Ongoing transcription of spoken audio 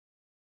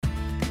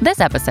This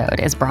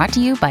episode is brought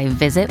to you by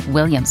Visit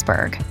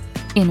Williamsburg.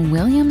 In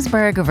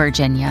Williamsburg,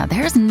 Virginia,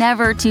 there's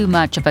never too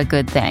much of a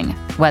good thing.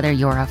 Whether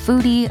you're a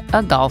foodie,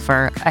 a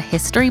golfer, a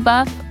history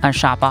buff, a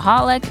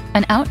shopaholic,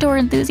 an outdoor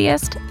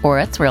enthusiast, or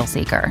a thrill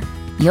seeker,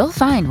 you'll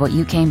find what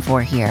you came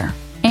for here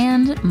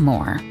and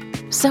more.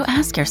 So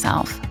ask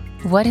yourself,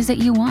 what is it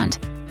you want?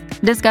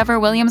 Discover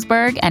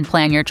Williamsburg and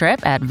plan your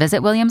trip at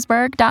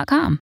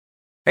visitwilliamsburg.com.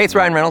 Hey, it's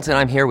Ryan Reynolds, and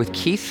I'm here with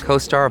Keith,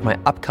 co-star of my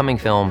upcoming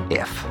film,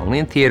 If, only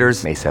in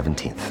theaters May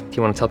 17th. Do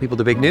you want to tell people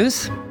the big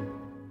news?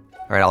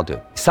 All right, I'll do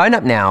it. Sign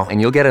up now and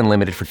you'll get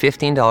unlimited for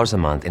 $15 a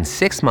month and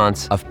 6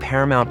 months of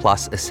Paramount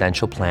Plus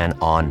Essential Plan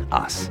on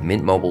us.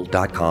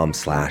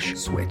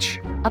 MintMobile.com/switch.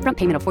 Upfront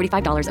payment of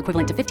 $45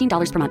 equivalent to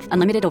 $15 per month.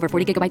 Unlimited over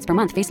 40 gigabytes per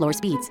month. Face lower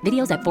speeds.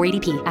 Videos at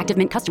 480p. Active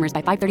Mint customers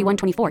by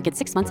 531.24 get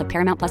 6 months of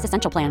Paramount Plus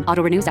Essential Plan.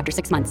 Auto renews after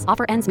 6 months.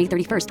 Offer ends May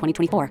 31st,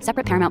 2024.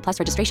 Separate Paramount Plus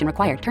registration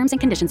required. Terms and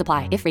conditions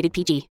apply if rated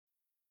PG.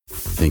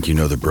 Think you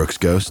know the Brooks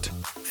Ghost?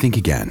 Think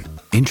again.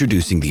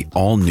 Introducing the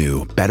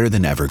all-new,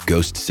 better-than-ever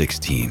Ghost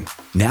 16.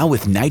 Now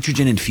with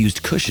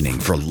nitrogen-infused cushioning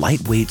for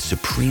lightweight,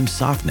 supreme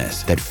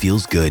softness that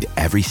feels good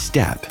every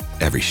step,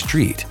 every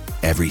street,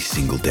 every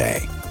single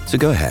day. So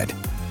go ahead,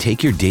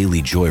 take your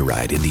daily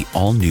joyride in the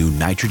all-new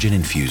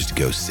nitrogen-infused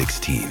Ghost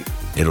 16.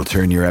 It'll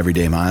turn your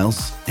everyday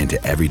miles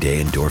into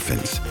everyday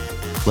endorphins.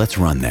 Let's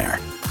run there.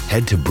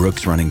 Head to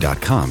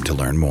brooksrunning.com to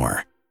learn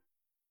more.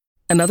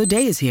 Another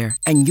day is here,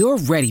 and you're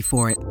ready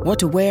for it. What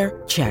to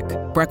wear? Check.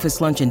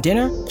 Breakfast, lunch, and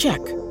dinner? Check.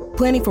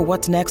 Planning for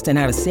what's next and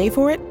how to save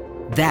for it?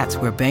 That's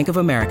where Bank of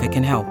America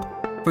can help.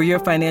 For your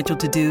financial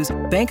to-dos,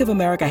 Bank of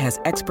America has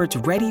experts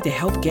ready to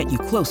help get you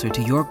closer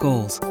to your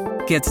goals.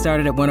 Get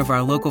started at one of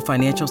our local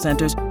financial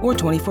centers or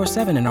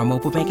 24/7 in our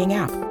mobile banking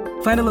app.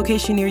 Find a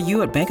location near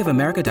you at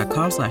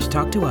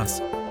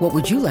bankofamerica.com/talktous. What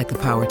would you like the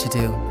power to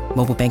do?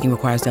 Mobile banking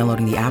requires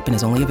downloading the app and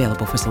is only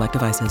available for select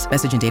devices.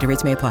 Message and data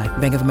rates may apply.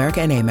 Bank of America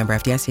N.A., member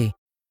FDIC.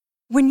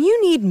 When you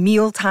need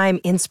mealtime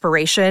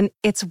inspiration,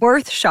 it's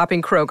worth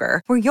shopping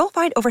Kroger, where you'll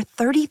find over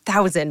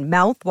 30,000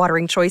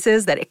 mouth-watering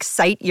choices that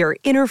excite your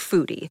inner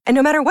foodie. And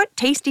no matter what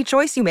tasty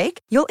choice you make,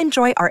 you'll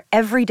enjoy our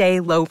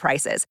everyday low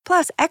prices,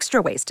 plus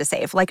extra ways to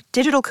save, like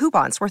digital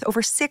coupons worth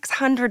over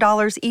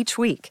 $600 each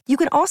week. You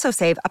can also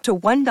save up to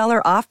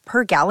 $1 off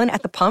per gallon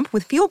at the pump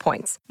with fuel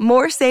points.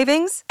 More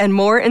savings and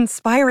more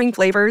inspiring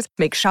flavors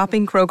make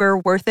shopping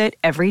Kroger worth it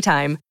every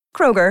time.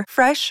 Kroger,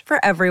 fresh for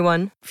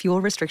everyone.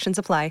 Fuel restrictions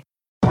apply.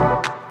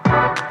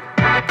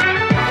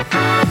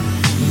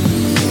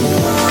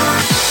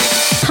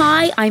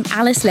 Hi, I'm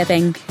Alice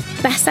Living,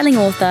 best-selling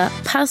author,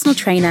 personal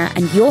trainer,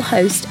 and your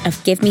host of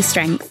Give Me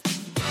Strength.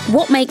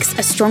 What makes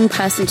a strong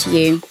person to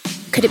you?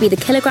 Could it be the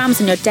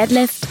kilograms in your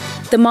deadlift,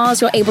 the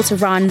miles you're able to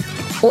run,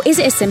 or is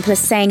it as simple as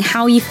saying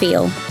how you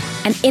feel,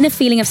 an inner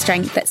feeling of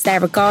strength that's there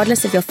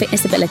regardless of your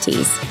fitness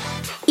abilities?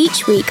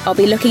 Each week, I'll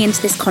be looking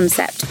into this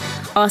concept,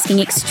 asking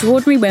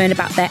extraordinary women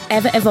about their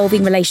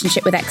ever-evolving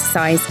relationship with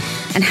exercise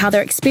and how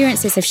their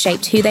experiences have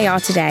shaped who they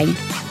are today.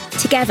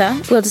 Together,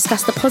 we'll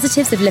discuss the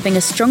positives of living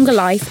a stronger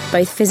life,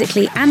 both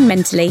physically and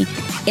mentally,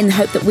 in the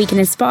hope that we can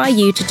inspire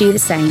you to do the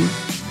same.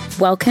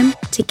 Welcome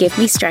to Give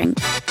Me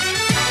Strength.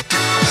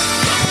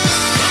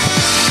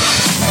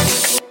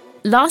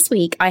 Last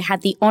week, I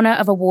had the honour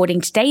of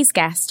awarding today's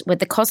guest with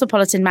the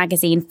Cosmopolitan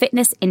Magazine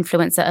Fitness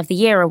Influencer of the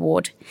Year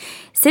award.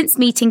 Since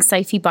meeting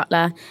Sophie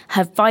Butler,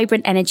 her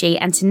vibrant energy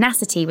and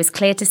tenacity was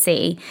clear to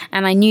see,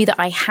 and I knew that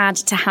I had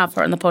to have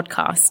her on the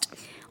podcast.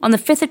 On the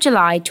 5th of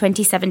July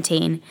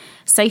 2017,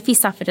 Sophie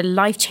suffered a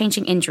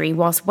life-changing injury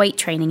whilst weight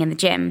training in the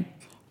gym.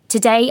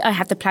 Today, I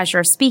have the pleasure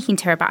of speaking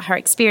to her about her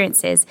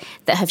experiences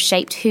that have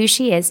shaped who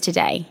she is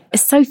today.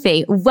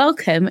 Sophie,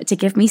 welcome to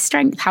Give Me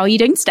Strength. How are you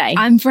doing today?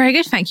 I'm very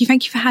good, thank you.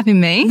 Thank you for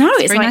having me. No,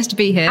 it's very nice to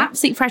be here.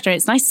 Absolute pleasure.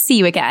 It's nice to see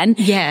you again.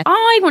 Yeah.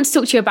 I want to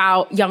talk to you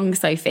about young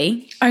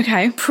Sophie.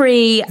 Okay.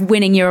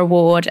 Pre-winning your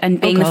award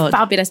and being the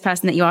fabulous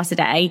person that you are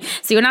today.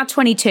 So you're now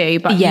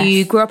 22, but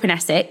you grew up in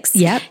Essex.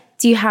 Yep.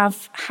 Do you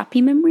have happy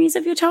memories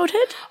of your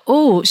childhood?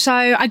 Oh, so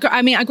I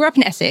grew up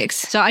in Essex.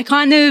 So I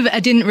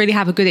didn't really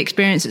have a good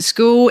experience at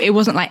school. It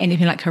wasn't like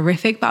anything like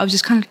horrific, but I was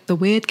just kind of the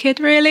weird kid,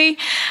 really.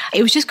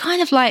 It was just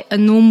kind of like a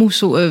normal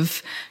sort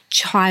of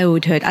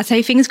childhood. I'd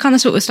say things kind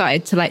of sort of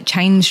started to like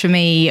change for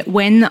me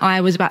when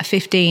I was about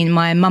 15.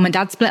 My mum and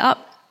dad split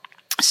up.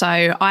 So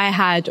I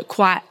had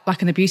quite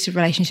like an abusive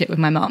relationship with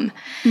my mum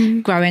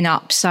growing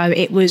up. So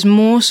it was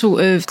more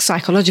sort of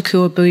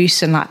psychological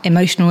abuse and like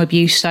emotional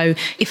abuse. So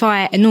if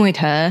I annoyed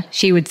her,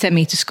 she would send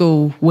me to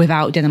school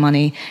without dinner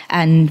money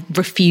and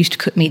refuse to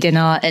cook me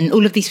dinner and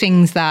all of these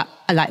things that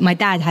like my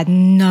dad had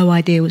no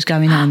idea what's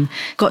going on.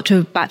 Got to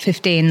about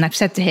 15 and I've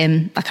said to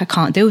him, like, I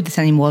can't deal with this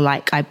anymore.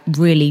 Like, I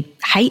really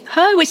hate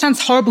her, which sounds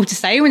horrible to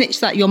say when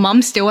it's like your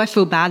mum still. I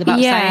feel bad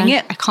about saying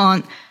it. I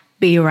can't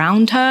be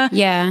around her.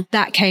 Yeah.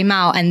 That came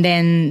out and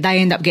then they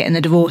ended up getting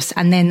a divorce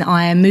and then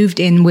I moved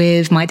in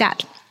with my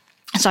dad.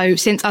 So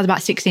since I was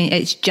about 16,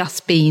 it's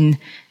just been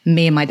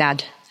me and my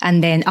dad.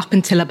 And then up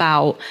until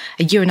about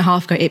a year and a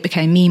half ago, it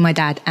became me, my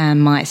dad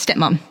and my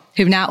stepmom,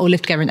 who now all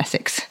live together in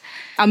Essex.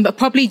 I'm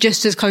probably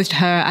just as close to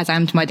her as I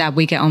am to my dad.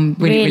 We get on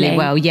really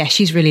well. Yeah,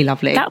 she's really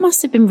lovely. That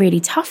must have been really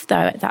tough though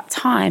at that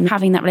time,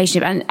 having that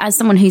relationship. And as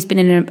someone who's been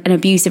in an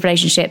abusive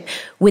relationship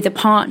with a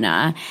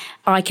partner,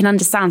 I can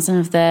understand some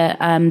of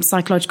the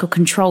psychological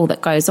control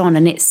that goes on,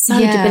 and it's so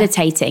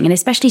debilitating. And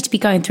especially to be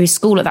going through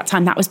school at that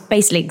time, that was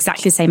basically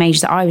exactly the same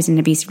age that I was in an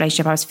abusive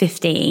relationship. I was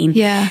 15.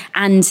 Yeah.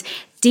 And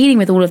dealing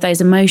with all of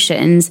those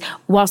emotions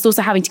whilst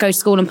also having to go to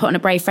school and put on a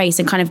brave face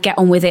and kind of get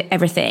on with it,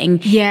 everything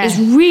is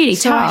really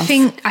tough.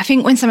 I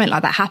think when something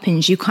like that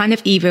happens, you kind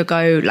of either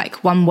go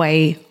like one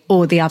way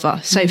or the other.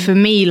 So for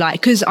me,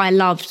 like, because I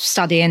loved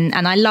studying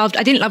and I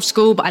didn't love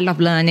school, but I loved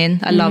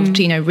learning. I loved,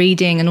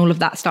 reading and all of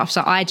that stuff.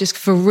 So I just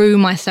threw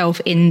myself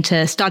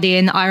into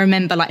studying. I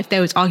remember like if there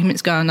was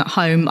arguments going on at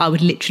home, I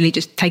would literally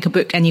just take a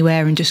book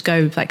anywhere and just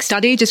go like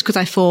study, just because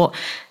I thought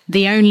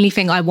the only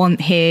thing I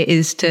want here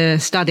is to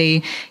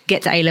study,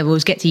 get to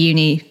A-levels, get to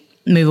uni,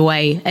 move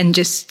away, and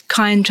just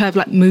kind of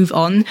like move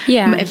on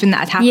from everything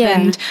that had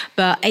happened.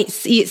 But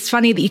it's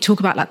funny that you talk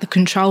about like the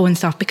control and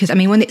stuff, because I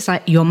mean, when it's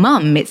like your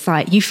mum, it's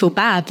like you feel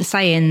bad for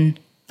saying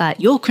like,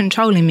 you're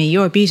controlling me,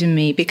 you're abusing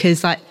me,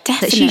 because like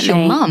that she's your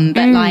mum.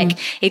 But like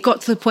it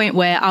got to the point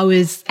where I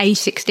was age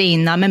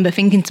 16. I remember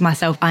thinking to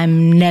myself,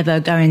 I'm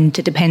never going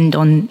to depend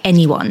on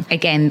anyone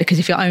again, because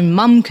if your own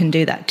mum can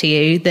do that to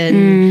you,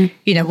 then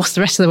what's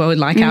the rest of the world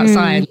like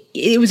outside?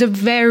 It was a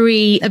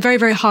very,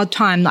 very hard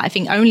time that I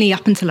think only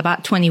up until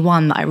about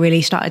 21 that I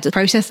really started to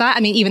process that. I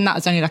mean, even that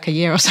was only like a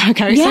year or so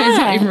ago, so it's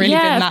not even really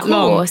been that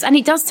long. And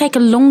it does take a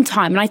long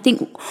time. And I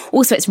think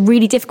also it's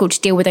really difficult to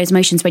deal with those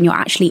emotions when you're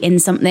actually in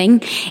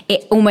something.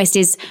 It almost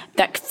is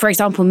that, for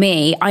example,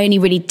 me, I only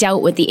really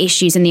dealt with the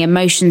issues and the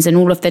emotions and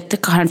all of the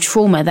kind of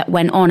trauma that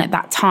went on at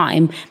that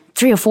time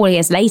 3 or 4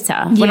 years later,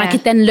 when I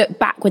could then look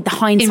back with the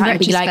hindsight and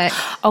be like,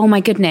 oh my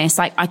goodness,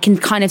 like I can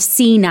kind of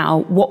see now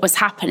what was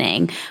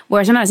happening.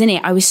 Whereas when I was in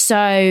it, I was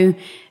so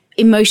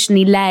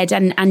emotionally led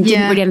and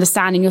didn't really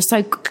understand, and you're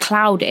so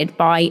clouded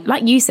by,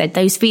 like you said,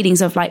 those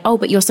feelings of like, oh,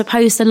 but you're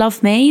supposed to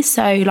love me,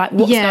 so like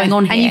what's going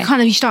on here?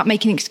 And you start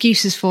making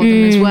excuses for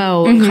them as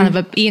well, and kind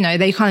of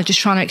they kind of just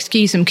trying to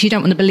excuse them because you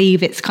don't want to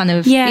believe it's kind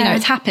of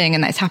it's happening,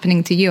 and that it's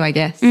happening to you, I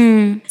guess.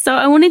 So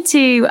I wanted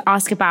to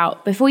ask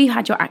about, before you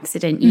had your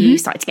accident, you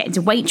started to get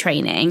into weight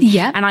training,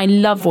 and I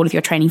love all of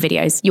your training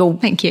videos.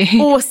 Thank you.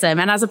 Awesome.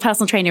 And as a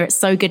personal trainer, it's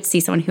so good to see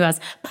someone who has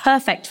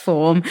perfect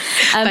form.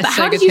 But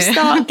how did you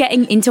start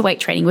getting into weight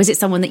training? Was it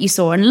someone that you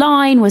saw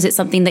online? Was it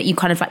something that you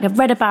kind of like have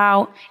read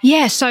about?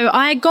 Yeah, so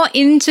I got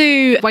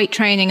into weight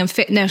training and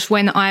fitness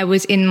when I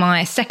was in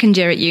my second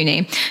year at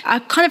uni. I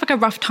kind of like a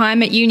rough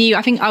time at uni.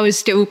 I think I was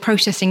still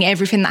processing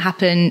everything that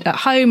happened at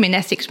home in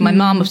Essex with my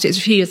mum. Obviously, it was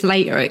a few years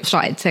later it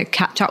started to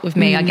catch up with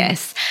me, I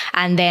guess.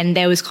 And then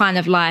there was kind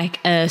of like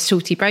a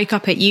salty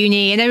breakup at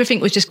uni, and everything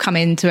was just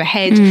coming to a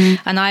head.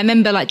 And I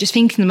remember like just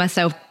thinking to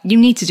myself, you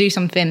need to do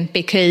something,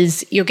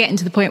 because you're getting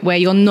to the point where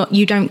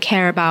you don't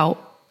care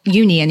about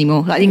uni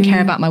anymore. Like, I didn't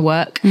care about my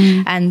work,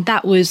 and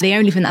that was the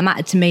only thing that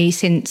mattered to me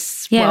since.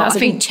 That's a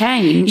big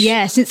change.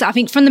 Yeah, since I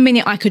think from the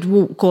minute I could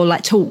walk or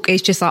like talk,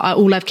 it's just like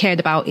all I've cared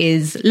about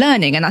is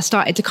learning, and I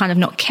started to kind of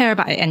not care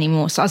about it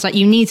anymore. So I was like,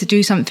 you need to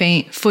do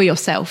something for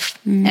yourself,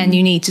 and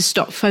you need to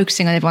stop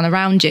focusing on everyone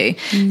around you.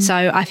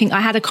 So I think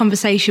I had a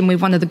conversation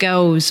with one of the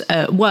girls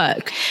at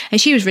work, and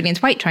she was really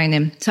into weight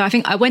training. So I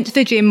think I went to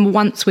the gym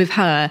once with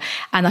her,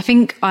 and I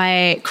think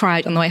I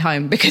cried on the way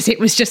home, because it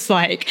was just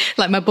like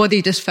my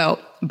body just felt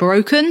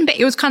broken. But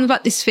it was kind of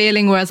like this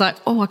feeling where I was like,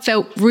 oh, I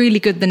felt really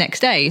good the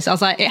next day. So I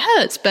was like, it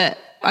hurts, but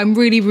I'm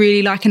really,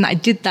 really liking that I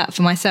did that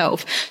for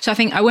myself. So I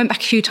think I went back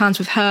a few times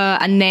with her,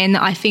 and then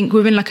I think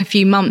within like a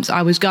few months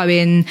I was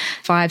going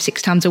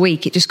 5-6 times a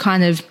week. It just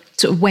kind of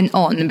sort of went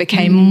on and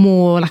became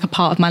more like a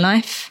part of my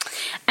life.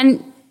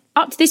 And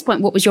up to this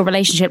point, what was your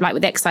relationship like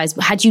with exercise?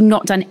 Had you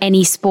not done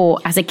any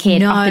sport as a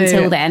kid up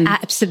until then?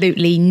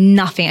 Absolutely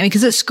nothing. I mean,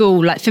 because at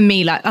school, like for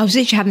me, like I was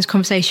literally having this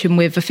conversation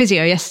with a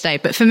physio yesterday,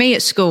 but for me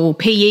at school,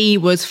 PE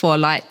was for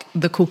like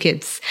the cool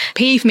kids.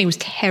 PE for me was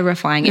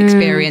terrifying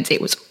experience.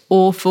 It was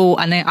awful.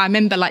 And I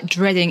remember like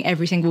dreading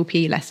every single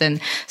PE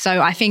lesson.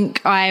 So I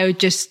think I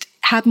just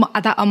had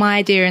my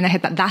idea in the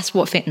head that that's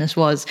what fitness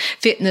was.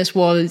 Fitness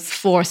was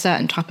for a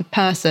certain type of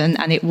person,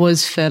 and it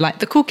was for like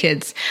the cool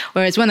kids.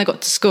 Whereas when I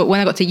got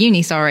to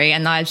uni,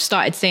 and I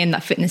started seeing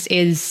that fitness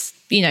is,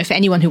 for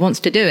anyone who wants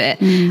to do it,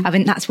 I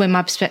think that's when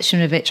my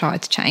perception of it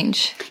tried to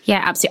change.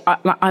 Yeah,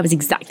 absolutely. I was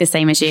exactly the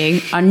same as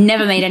you. I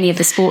never made any of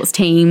the sports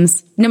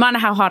teams, no matter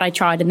how hard I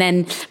tried. And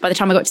then by the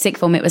time I got to sixth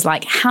form, it was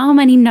like, how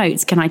many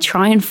notes can I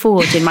try and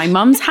forge in my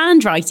mum's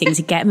handwriting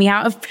to get me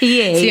out of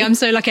PE? See, I'm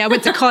so lucky. I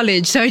went to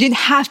college, so I didn't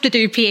have to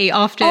do PE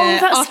after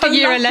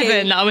year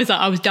 11.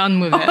 I was done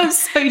with it. I'm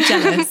so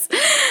jealous.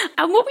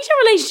 And what was your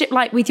relationship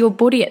like with your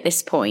body at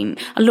this point?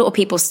 A lot of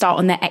people start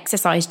on their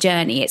exercise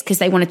journey. It's because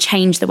they want to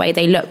change the way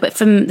they look. But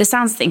from the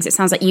sounds of things, it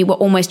sounds like you were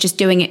almost just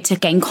doing it to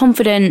gain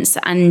confidence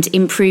and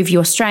improve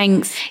your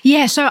strength.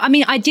 Yeah. So, I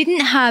mean, I didn't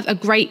have a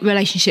great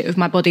relationship with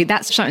my body.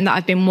 That's something that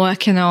I've been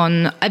working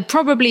on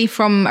probably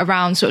from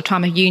around sort of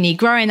time of uni.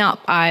 Growing up,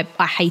 I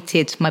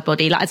hated my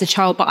body, like as a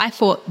child, but I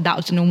thought that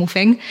was a normal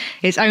thing.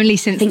 It's only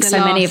since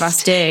many of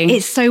us do.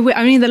 It's so weird.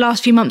 Only in the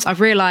last few months I've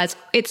realised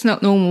it's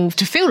not normal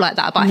to feel like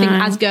that. But I think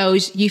as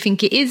girls, you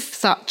think it is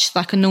such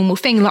like a normal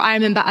thing. Like I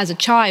remember as a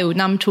child,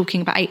 and I'm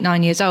talking about 8,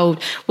 9 years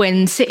old,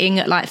 when sitting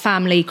at like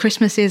family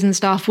Christmases and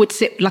stuff, would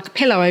sit like a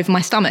pillow over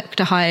my stomach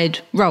to hide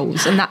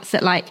rolls. And that's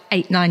at like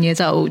 8, 9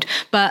 years old.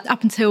 But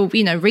up until,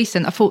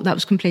 recent, I thought that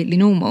was completely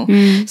normal.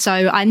 So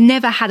I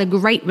never had a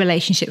great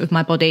relationship with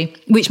my body,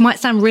 which might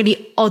sound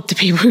really odd to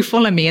people who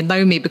follow me and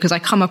know me because I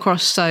come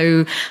across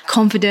so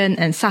confident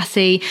and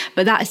sassy.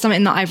 But that is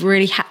something that I've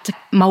really had to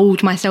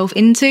mould myself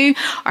into.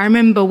 I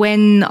remember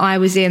when I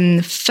was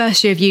in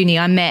first year of uni,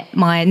 I met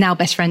my now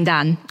best friend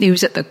Dan. He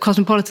was at the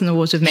Cosmopolitan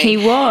Awards with me. He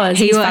was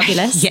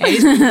fabulous. Yeah,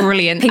 he was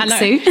brilliant. Pink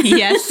suit.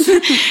 Yes,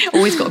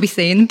 always got to be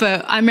seen.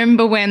 But I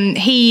remember when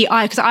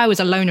because I was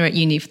a loner at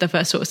uni for the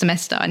first sort of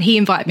semester, and he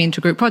invited me into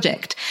a group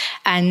project.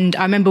 And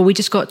I remember we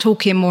just got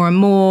talking more and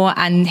more.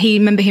 And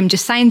remember him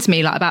just saying to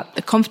me like about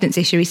the confidence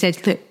issue. He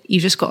said, look, you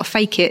just got to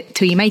fake it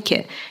till you make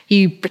it.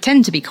 You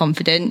pretend to be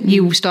confident,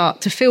 you will start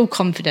to feel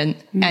confident,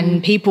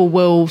 and people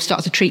will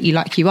start to treat you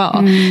like you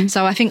are.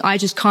 So I think I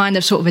just kind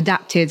of sort of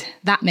adapted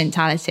that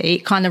mentality.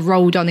 It kind of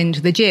rolled on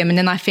into the gym. And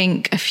then I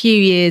think a few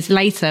years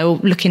later,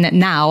 looking at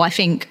now, I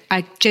think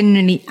I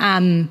genuinely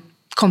am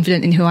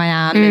confident in who I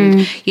am.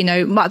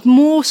 And, but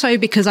more so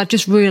because I've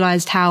just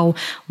realised how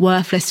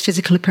worthless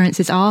physical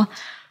appearances are.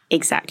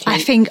 Exactly. I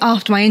think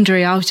after my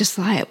injury, I was just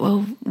like,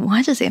 well,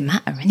 why does it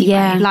matter anyway?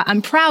 Yeah. Like,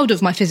 I'm proud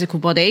of my physical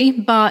body,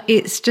 but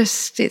it's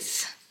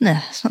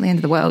not the end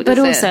of the world. But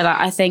also, like,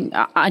 I think,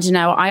 I don't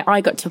know,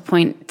 I got to a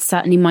point,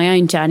 certainly in my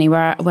own journey,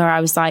 where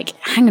I was like,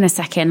 hang on a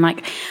second,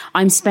 like,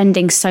 I'm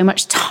spending so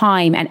much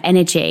time and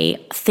energy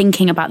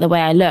thinking about the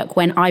way I look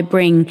when I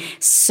bring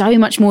so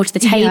much more to the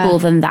table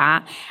than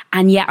that.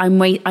 And yet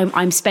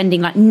I'm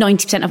spending like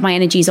 90% of my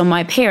energies on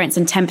my appearance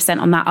and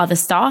 10% on that other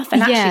stuff.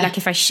 And actually, like,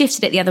 if I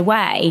shifted it the other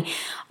way,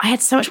 I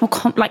had so much more,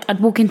 I'd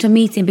walk into a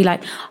meeting and be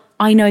like,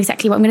 I know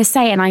exactly what I'm going to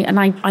say. And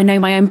I know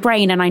my own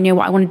brain and I know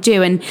what I want to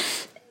do. And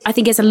I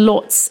think it's a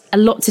lot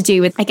to do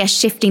with, I guess,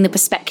 shifting the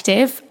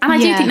perspective. And I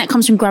do think that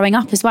comes from growing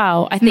up as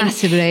well. I think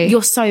massively.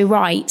 You're so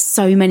right.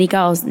 So many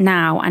girls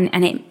now,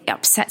 and it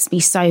upsets me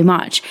so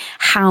much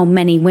how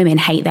many women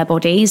hate their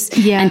bodies.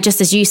 Yeah. And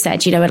just as you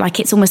said, like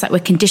it's almost like we're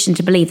conditioned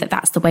to believe that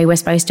that's the way we're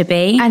supposed to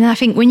be. And I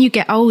think when you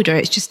get older,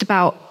 it's just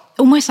about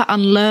almost like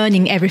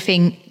unlearning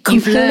everything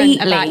you've learned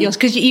about yours.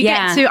 Because you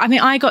get to,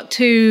 I got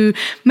to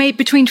maybe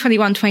between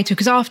 21 and 22,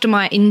 because after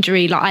my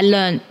injury, like I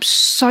learned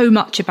so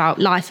much about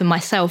life and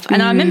myself.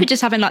 And I remember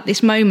just having like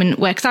this moment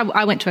where, because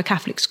I went to a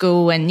Catholic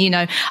school, and,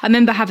 I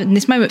remember having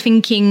this moment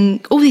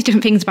thinking all these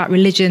different things about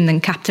religion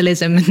and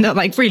capitalism and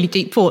like really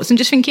deep thoughts, and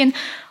just thinking,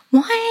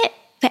 why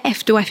the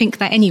F do I think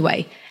that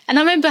anyway? And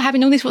I remember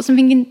having all these thoughts and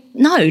thinking,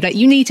 no, like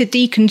you need to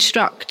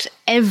deconstruct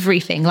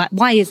everything. Like,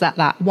 why is that?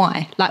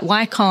 Why? Like,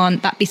 why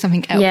can't that be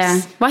something else?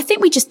 Yeah. Well, I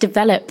think we just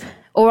develop,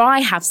 or I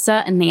have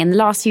certainly in the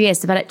last few years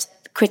developed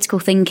critical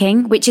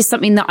thinking, which is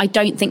something that I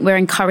don't think we're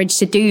encouraged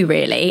to do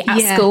really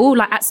at school.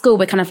 Like at school,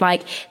 we're kind of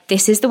like,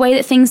 this is the way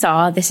that things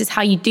are. This is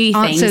how you do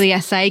things. Answer the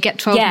essay, get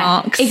 12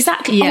 marks.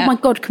 Exactly. Yeah. Oh my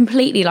God,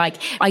 completely. Like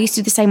I used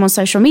to do the same on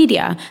social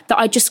media, that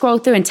I just scroll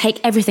through and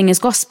take everything as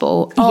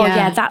gospel. Oh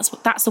yeah,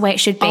 that's the way it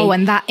should be. Oh,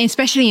 and that,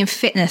 especially in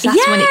fitness,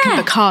 that's when it can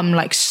become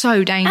like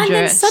so dangerous. And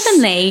then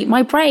suddenly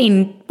my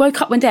brain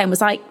woke up one day and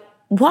was like,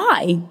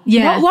 why?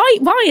 Yeah.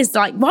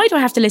 Why do I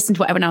have to listen to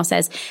what everyone else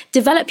says?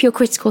 Develop your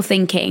critical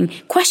thinking,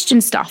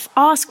 question stuff,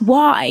 ask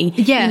why.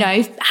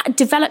 Yeah.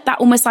 Develop that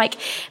almost like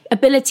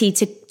ability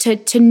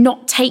to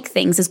not take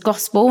things as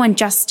gospel and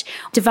just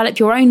develop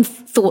your own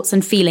thoughts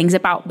and feelings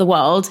about the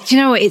world. Do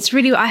you know what? It's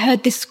really, I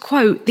heard this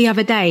quote the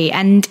other day,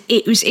 and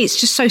it's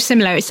just so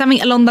similar. It's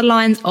something along the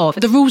lines of,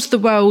 the rules of the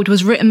world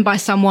was written by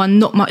someone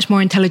not much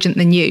more intelligent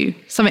than you.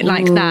 Something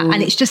like that.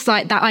 And it's just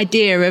like that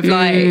idea of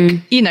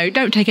like,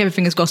 don't take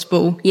everything as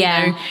gospel.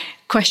 Yeah.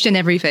 Question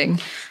everything.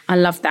 I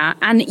love that.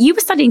 And you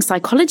were studying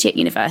psychology at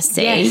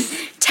university.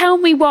 Yes. Tell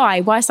me why.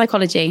 Why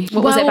psychology?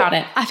 What was it about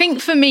it? I think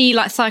for me,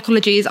 like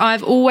psychology is,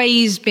 I've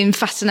always been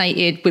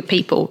fascinated with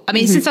people. I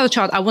mean, since I was a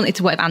child, I wanted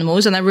to work with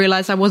animals, and I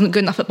realised I wasn't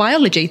good enough at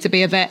biology to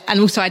be a vet. And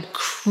also I'd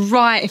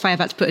cry if I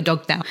ever had to put a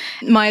dog down.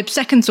 My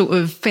second sort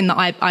of thing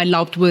that I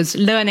loved was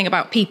learning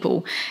about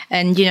people,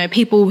 and,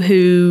 people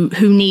who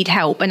need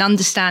help, and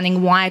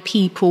understanding why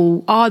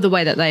people are the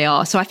way that they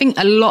are. So I think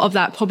a lot of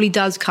that probably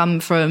does come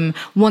from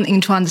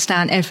wanting to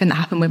understand everything that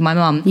happened with my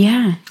mum.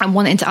 Yeah. And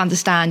wanting to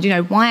understand,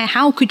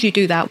 how could you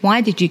do that?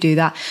 Why did you do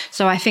that?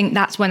 So I think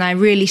that's when I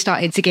really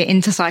started to get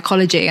into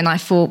psychology, and I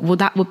thought, well,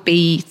 that would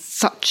be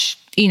such,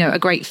 a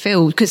great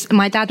field. Because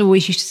my dad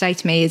always used to say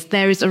to me,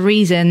 there is a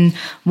reason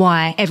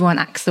why everyone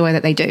acts the way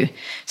that they do.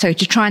 So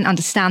to try and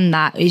understand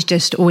that has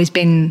just always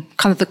been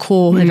kind of the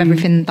core of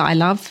everything that I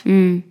love.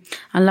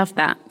 I love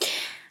that.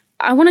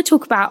 I want to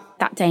talk about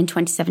that day in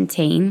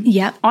 2017.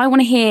 Yep. I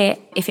want to hear,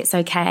 if it's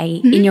okay,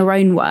 in your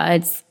own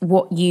words,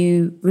 what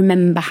you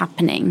remember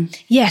happening.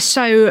 Yes,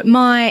 so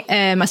my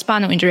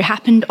spinal injury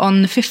happened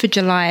on the 5th of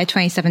July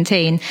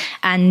 2017,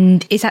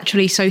 and it's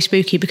actually so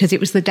spooky because it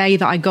was the day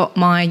that I got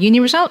my uni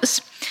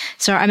results.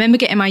 So I remember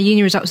getting my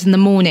uni results in the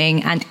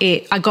morning, and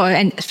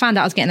I found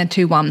out I was getting a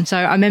 2-1. So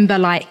I remember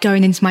like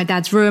going into my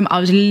dad's room. I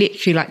was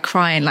literally like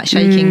crying, like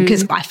shaking,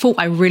 because I thought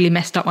I really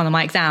messed up one of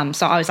my exams.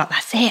 So I was like,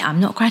 that's it, I'm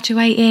not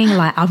graduating.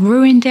 Like I've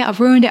ruined it.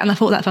 And I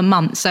thought that for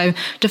months. So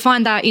to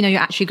find out, you're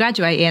actually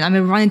graduating, I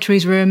remember running to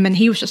his room, and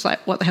he was just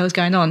like, what the hell is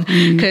going on?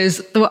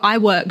 Because I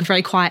work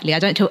very quietly. I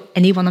don't tell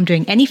anyone I'm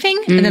doing anything.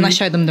 And then I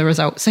show them the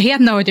results. So he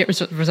had no idea it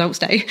was results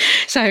day.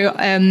 So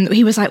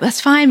he was like, that's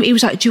fine. He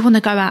was like, do you want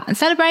to go out and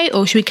celebrate,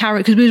 or should we carry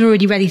it? Because we were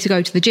already ready to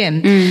go to the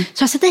gym.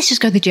 So I said, let's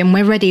just go to the gym.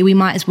 We're ready. We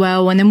might as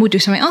well. And then we'll do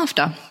something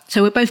after.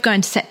 So we're both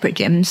going to separate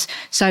gyms.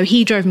 So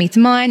he drove me to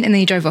mine, and then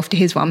he drove off to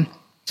his one.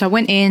 So I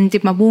went in,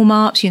 did my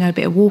warm-ups, a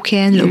bit of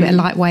walking, a little bit of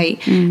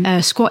lightweight,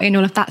 squatting,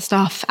 all of that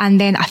stuff. And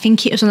then I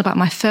think it was on about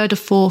my 3rd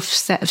or 4th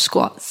set of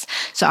squats.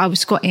 So I was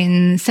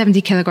squatting 70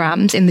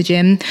 kilograms in the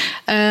gym,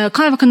 kind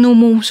of like a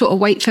normal sort of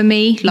weight for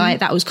me. Like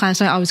that was kind of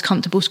something I was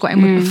comfortable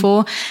squatting with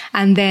before.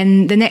 And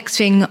then the next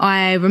thing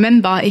I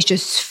remember is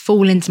just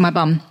falling to my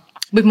bum.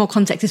 With more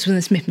context, this was in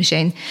the Smith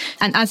machine.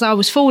 And as I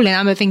was falling, I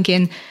remember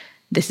thinking,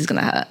 this is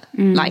going to hurt.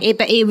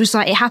 But it was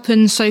like, it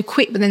happened so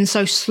quick, but then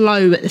so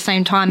slow at the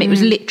same time. It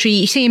was literally,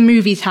 you see in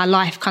movies how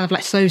life kind of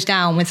like slows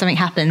down when something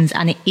happens,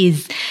 and it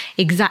is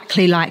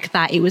exactly like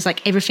that. It was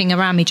like everything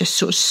around me just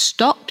sort of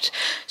stopped.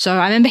 So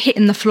I remember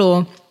hitting the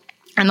floor,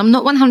 and I'm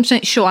not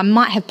 100% sure. I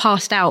might have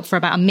passed out for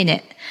about a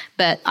minute,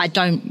 but I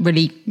don't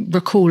really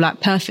recall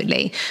like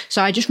perfectly.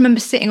 So I just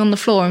remember sitting on the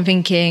floor and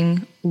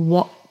thinking,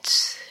 what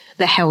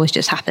the hell has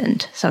just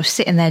happened? So I was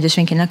sitting there just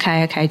thinking,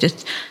 okay,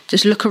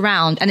 just look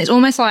around. And it's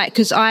almost like,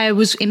 because I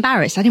was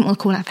embarrassed, I didn't want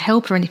to call out for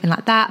help or anything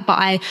like that,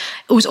 but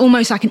it was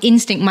almost like an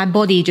instinct. My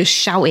body just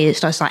shouted.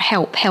 So I was like,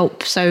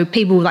 help. So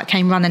people like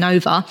came running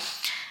over.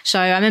 So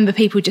I remember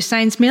people just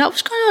saying to me,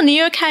 what's going on? Are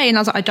you okay? And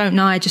I was like, I don't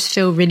know. I just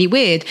feel really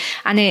weird.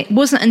 And it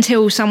wasn't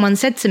until someone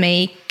said to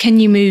me,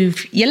 can you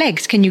move your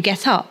legs? Can you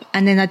get up?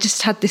 And then I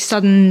just had this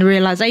sudden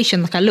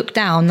realization. Like I looked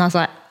down and I was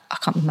like, I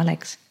can't move my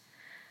legs.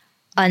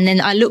 And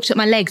then I looked at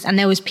my legs, and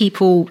there was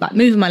people like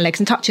moving my legs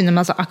and touching them.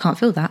 I was like, I can't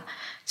feel that.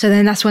 So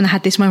then that's when I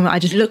had this moment. I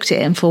just looked at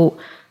it and thought,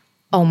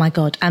 oh my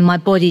God. And my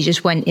body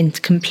just went into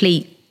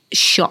complete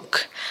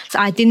shock. So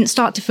I didn't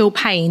start to feel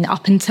pain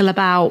up until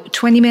about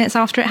 20 minutes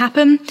after it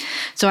happened.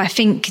 So I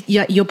think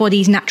your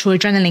body's natural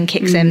adrenaline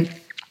kicks in.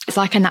 It's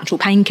like a natural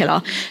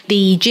painkiller.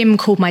 The gym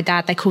called my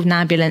dad. They called an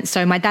ambulance.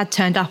 So my dad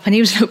turned up, and he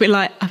was a little bit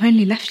like, I've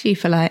only left you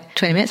for like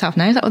 20 minutes, half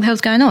an hour. Is that what the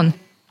hell's going on?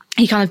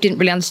 He kind of didn't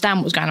really understand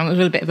what was going on. It was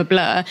a little bit of a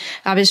blur.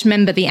 I just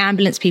remember the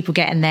ambulance people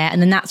getting there, and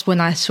then that's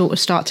when I sort of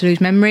start to lose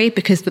memory,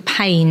 because the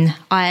pain,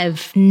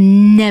 I've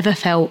never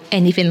felt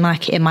anything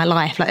like it in my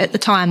life. Like at the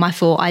time I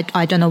thought,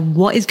 I don't know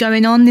what is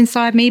going on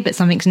inside me, but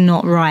something's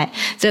not right.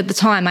 So at the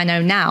time, I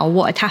know now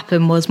what had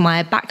happened was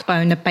my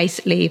backbone had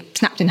basically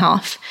snapped in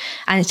half,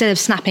 and instead of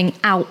snapping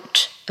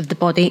out of the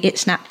body, it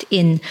snapped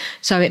in.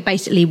 So it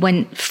basically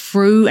went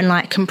through and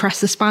like compressed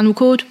the spinal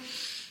cord.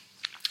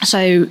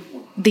 So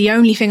the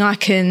only thing I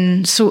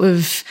can sort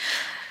of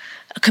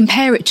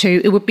compare it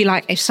to, it would be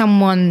like if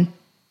someone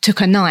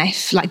took a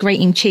knife, like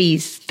grating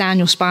cheese, down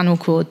your spinal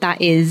cord.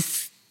 That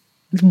is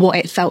what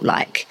it felt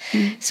like.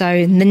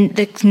 So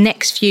the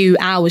next few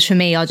hours for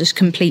me are just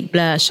complete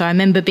blur. So I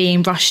remember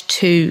being rushed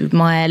to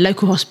my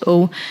local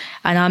hospital,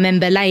 and I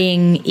remember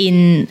laying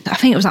in, I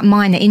think it was like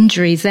minor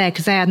injuries there,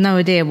 because they had no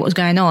idea what was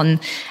going on.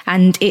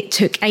 And it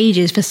took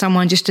ages for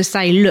someone just to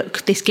say,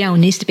 look, this girl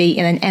needs to be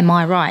in an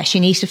MRI.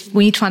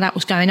 We need to find out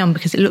what's going on,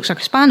 because it looks like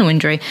a spinal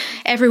injury.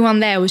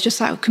 Everyone there was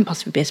just like, it couldn't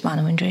possibly be a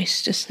spinal injury.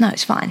 It's just, no,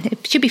 it's fine.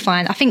 It should be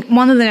fine. I think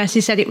one of the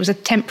nurses said it was a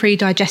temporary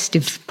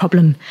digestive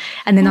problem,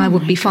 and then I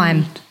would be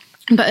fine.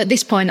 But at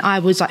this point, I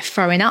was like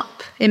throwing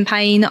up in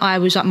pain. I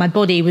was like, my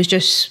body was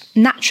just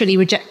naturally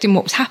rejecting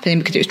what was happening,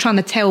 because it was trying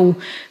to tell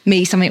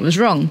me something was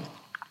wrong.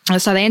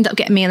 So they ended up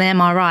getting me an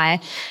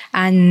MRI,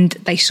 and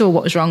they saw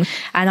what was wrong.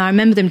 And I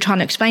remember them trying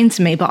to explain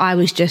to me, but I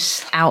was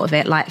just out of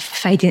it, like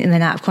fading in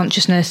and out of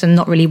consciousness and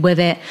not really with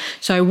it.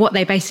 So what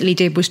they basically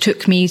did was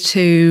took me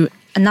to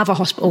another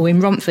hospital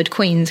in Romford,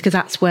 Queens, because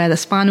that's where the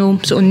spinal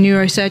sort of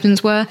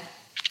neurosurgeons were.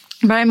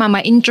 Bear in mind,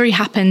 my injury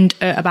happened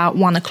at about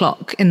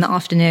 1:00 in the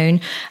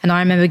afternoon, and I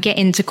remember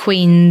getting to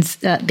Queens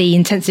at the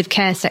intensive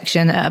care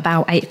section at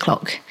about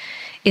 8:00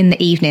 in the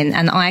evening,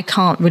 and I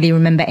can't really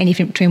remember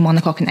anything between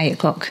 1:00 and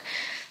 8:00.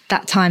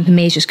 That time for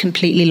me is just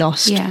completely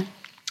lost. Yeah.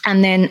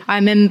 And then I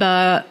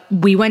remember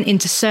we went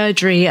into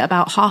surgery at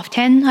about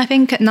 10:30, I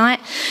think, at night.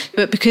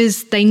 But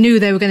because they knew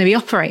they were going to be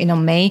operating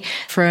on me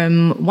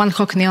from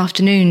 1:00 in the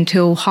afternoon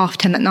till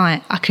 10:30 at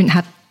night, I couldn't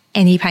have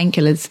any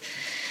painkillers.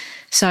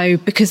 So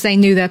because they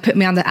knew they put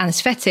me under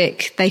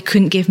anaesthetic, they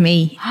couldn't give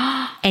me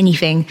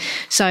anything.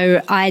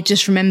 So I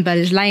just remember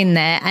just laying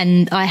there,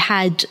 and I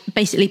had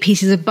basically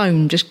pieces of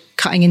bone just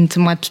cutting into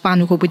my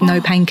spinal cord with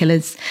no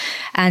painkillers.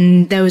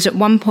 And there was at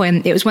one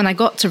point, it was when I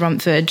got to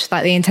Romford,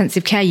 like the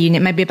intensive care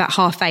unit, maybe about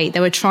 8:30,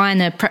 they were trying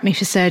to prep me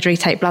for surgery,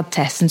 take blood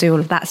tests and do all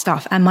of that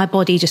stuff. And my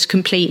body just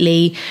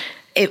completely,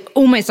 it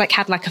almost like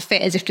had like a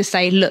fit, as if to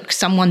say, look,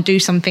 someone do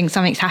something,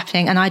 something's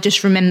happening. And I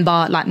just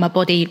remember like my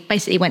body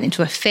basically went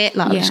into a fit,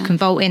 like I was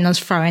convulsing, I was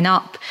throwing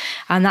up.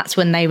 And that's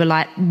when they were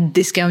like,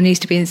 this girl needs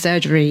to be in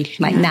surgery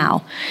like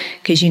now.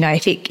 Because, you know,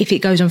 if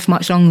it goes on for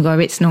much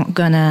longer, it's not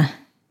going to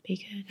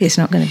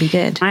be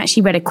good. I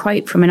actually read a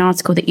quote from an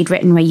article that you'd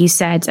written where you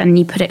said, and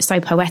you put it so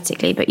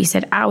poetically, but you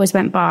said, hours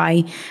went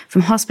by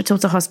from hospital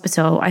to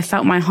hospital. I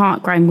felt my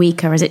heart growing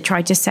weaker as it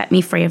tried to set me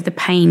free of the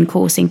pain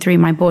coursing through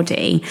my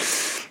body.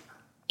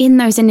 In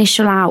those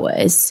initial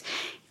hours,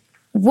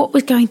 what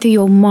was going through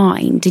your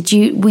mind?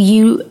 Were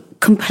you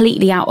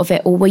completely out of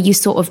it, or were you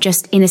sort of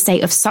just in a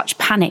state of such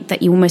panic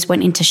that you almost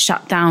went into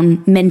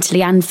shutdown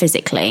mentally and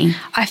physically?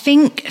 I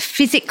think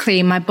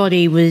physically my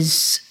body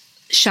was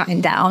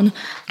shutting down.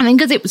 I mean,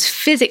 because it was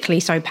physically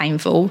so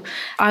painful,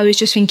 I was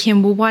just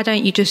thinking, well, why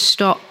don't you just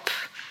stop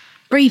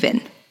breathing?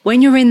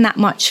 When you're in that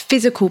much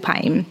physical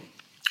pain,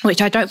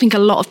 which I don't think a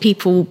lot of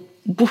people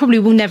probably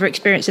will never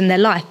experience in their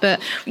life, but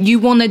you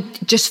want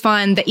to just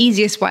find the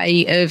easiest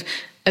way of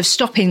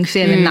stopping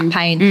feeling that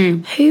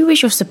pain. Who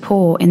was your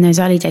support in those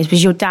early days?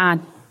 Was your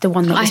dad the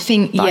one that was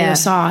by your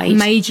side?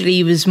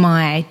 Majorly was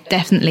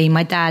definitely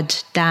my dad,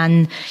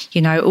 Dan,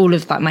 you know, all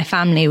of like my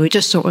family were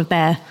just sort of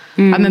there.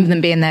 I remember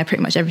them being there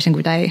pretty much every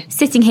single day.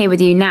 Sitting here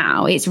with you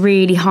now, it's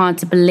really hard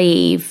to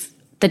believe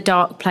the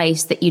dark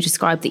place that you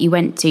described that you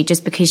went to,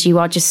 just because you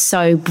are just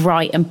so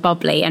bright and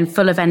bubbly and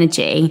full of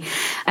energy.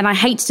 And I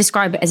hate to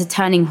describe it as a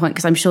turning point,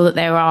 because I'm sure that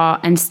there are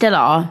and still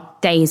are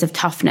days of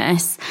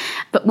toughness.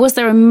 But was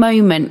there a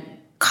moment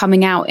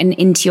coming out and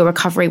into your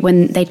recovery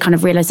when they'd kind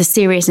of realised the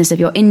seriousness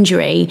of your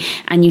injury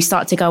and you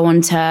start to go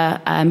on to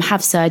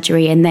have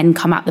surgery and then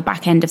come out the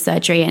back end of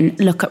surgery and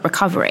look at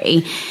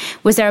recovery?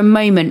 Was there a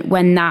moment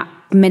when that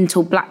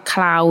mental black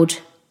cloud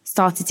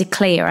started to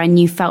clear and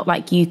you felt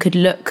like you could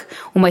look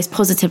almost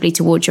positively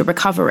towards your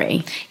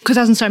recovery? Because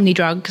I was on so many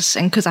drugs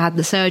and because I had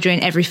the surgery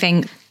and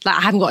everything, like I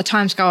hadn't got a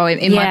time scale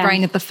in my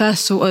brain of the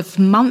first sort of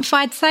month,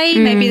 I'd say,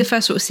 maybe the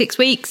first sort of 6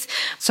 weeks.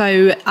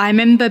 So I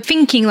remember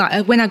thinking,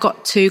 like, when I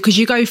got to, because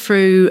you go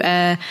through,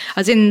 I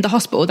was in the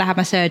hospital, they had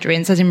my surgery,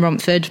 and so I was in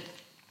Romford.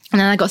 And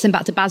then I got sent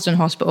back to Basildon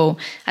Hospital.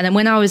 And then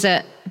when I was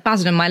at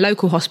Basildon, my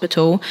local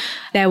hospital,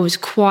 there was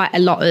quite a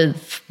lot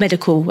of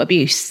medical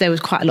abuse. There was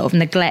quite a lot of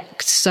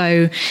neglect.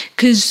 So,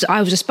 because I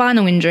was a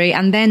spinal injury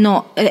and they're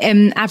not,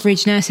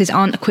 average nurses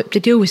aren't equipped to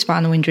deal with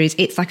spinal injuries.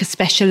 It's like a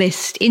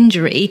specialist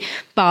injury,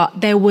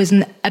 but there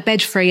wasn't a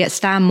bed free at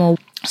Stanmore.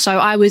 So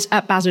I was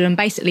at Basildon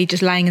basically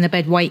just laying in the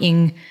bed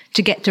waiting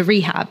to get to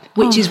rehab,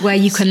 which is where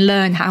you can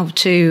learn how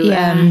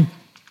to,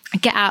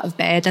 get out of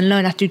bed and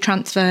learn how to do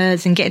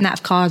transfers and getting out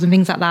of cars and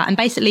things like that, and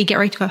basically get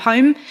ready to go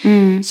home.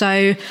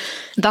 So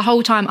the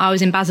whole time I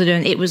was in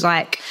Basildon, it was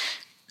like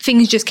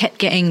things just kept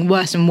getting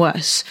worse and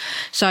worse.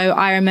 So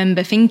I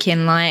remember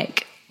thinking,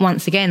 like,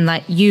 once again,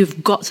 like,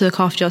 you've got to look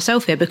after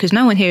yourself here because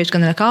no one here is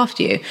going to look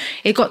after you.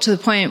 It got to the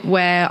point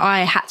where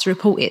I had to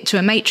report it to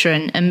a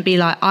matron and be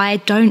like, I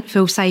don't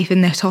feel safe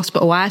in this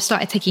hospital. I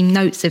started taking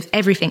notes of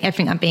everything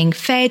I'm being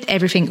fed,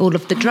 everything, all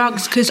of the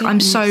drugs, because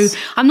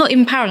I'm not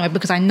even paranoid,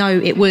 because I know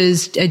it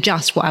was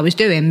just what I was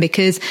doing,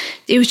 because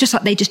it was just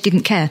like they just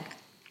didn't care.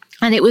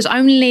 And it was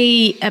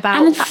only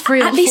about 3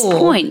 or 4. At this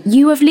point,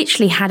 you have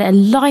literally had a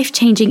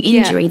life-changing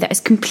injury that has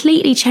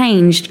completely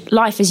changed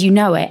life as you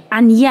know it.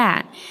 And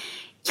yet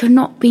you're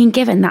not being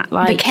given that,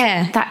 like,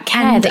 care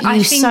that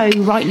you so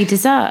rightly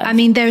deserve. I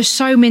mean, there are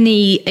so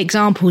many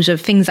examples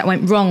of things that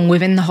went wrong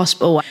within the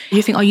hospital.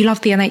 You think, you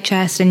love the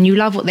NHS and you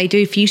love what they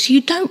do for you, so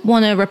you don't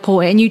want to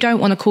report it and you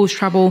don't want to cause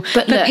trouble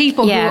for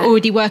people who are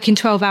already working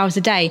 12 hours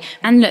a day.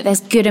 And look,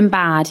 there's good and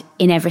bad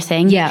in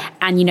everything. Yeah.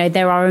 And, you know,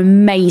 there are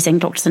amazing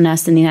doctors and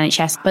nurses in the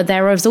NHS, but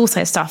there is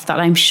also stuff that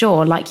I'm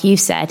sure, like you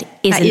said,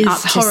 isn't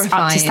up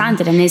to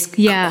standard and is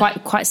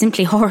quite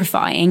simply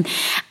horrifying.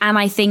 And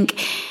I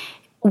think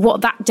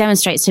what that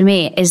demonstrates to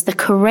me is the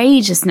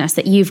courageousness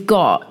that you've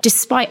got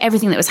despite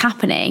everything that was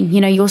happening. You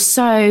know, you're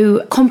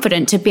so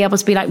confident to be able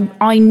to be like,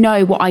 I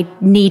know what I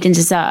need and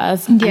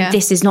deserve, and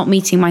this is not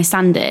meeting my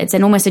standards,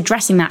 and almost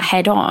addressing that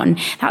head on.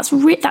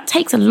 That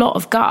takes a lot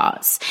of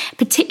guts,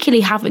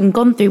 particularly having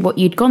gone through what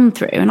you'd gone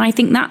through. And I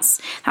think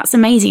that's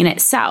amazing in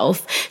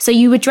itself. So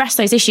you addressed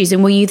those issues,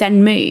 and were you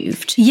then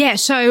moved? Yeah.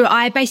 So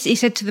I basically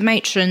said to the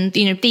matron,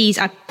 you know,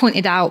 I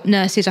pointed out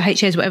nurses or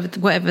HAs,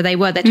 whatever they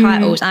were, their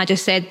titles. And I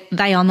just said,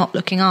 they are not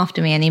looking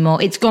after me anymore.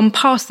 It's gone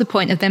past the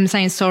point of them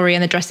saying sorry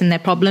and addressing their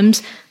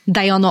problems.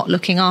 They are not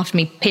looking after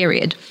me,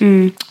 period.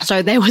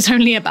 So there was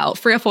only about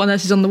 3 or 4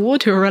 nurses on the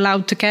ward who were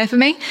allowed to care for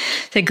me,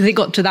 because it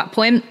got to that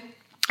point.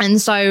 And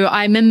so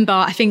I remember,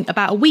 I think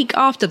about a week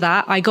after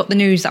that, I got the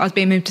news that I was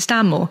being moved to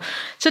Stanmore.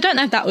 So I don't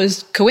know if that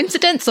was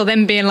coincidence or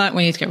them being like,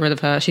 we need to get rid of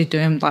her. She's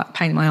doing like a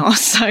pain in my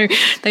ass. So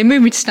they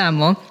moved me to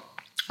Stanmore,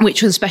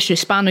 which was a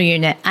specialist spinal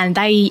unit, and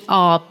they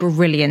are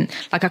brilliant.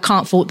 Like, I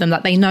can't fault them.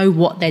 Like, they know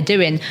what they're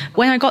doing.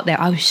 When I got there,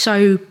 I was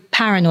so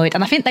paranoid,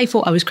 and I think they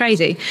thought I was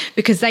crazy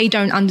because they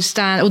don't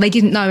understand, or they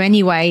didn't know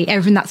anyway,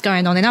 everything that's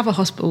going on in other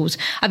hospitals.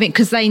 I think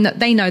because they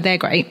know they're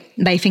great.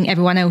 They think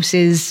everyone else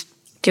is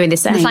doing the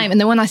same. And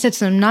then when I said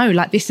to them, no,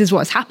 like, this is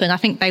what's happened, I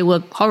think they were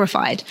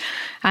horrified.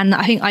 And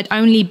I think I'd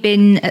only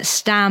been at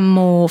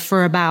Stanmore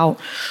for about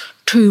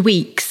 2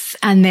 weeks.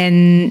 And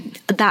then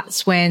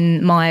that's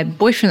when my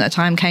boyfriend at the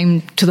time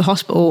came to the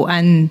hospital,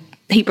 and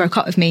he broke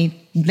up with me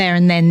there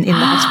and then in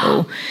the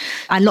hospital.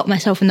 I locked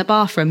myself in the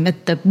bathroom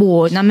at the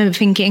ward, and I remember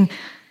thinking,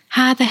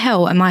 how the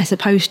hell am I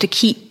supposed to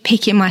keep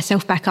picking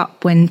myself back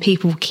up when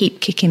people keep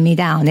kicking me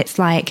down? It's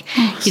like,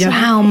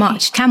 how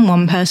much can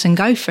one person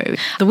go through?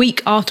 The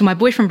week after my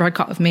boyfriend broke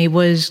up with me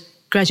was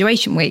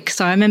graduation week.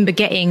 So I remember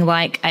getting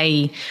like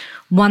a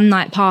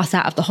 1-night pass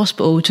out of the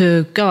hospital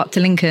to go up to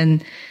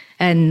Lincoln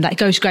and like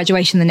go to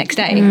graduation the next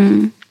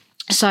day.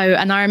 So,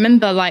 and I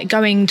remember like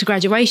going to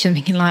graduation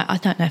thinking like, I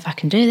don't know if I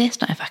can do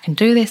this,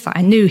 Like,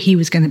 I knew he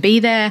was going to be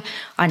there.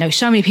 I know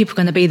so many people are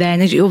going to be there,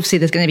 and obviously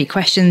there's going to be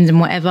questions and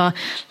whatever.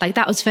 Like,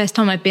 that was the first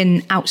time I've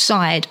been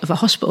outside of a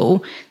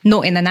hospital,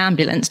 not in an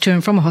ambulance, to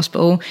and from a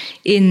hospital,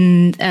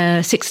 in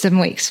 6 or 7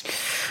 weeks.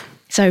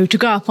 So to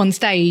go up on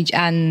stage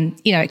and,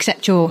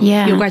 accept your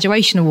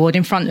graduation award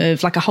in front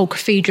of like a whole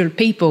cathedral of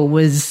people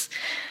was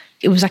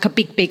like a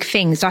big, big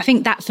thing. So I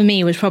think that for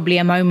me was probably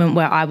a moment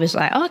where I was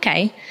like, oh,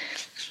 okay,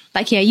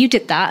 like, yeah, you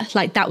did that.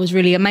 Like, that was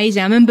really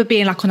amazing. I remember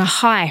being like on a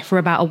high for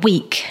about a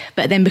week,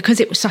 but then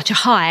because it was such a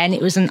high and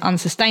it was an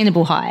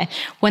unsustainable high,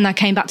 when I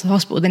came back to the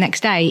hospital the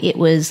next day, it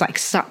was like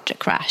such a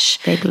crash.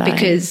 Big low.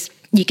 Because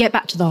you get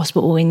back to the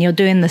hospital and you're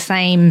doing the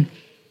same,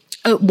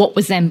 what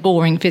was then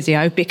boring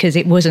physio, because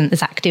it wasn't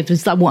as active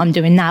as what I'm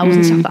doing now. It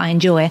wasn't stuff that I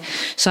enjoy.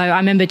 So I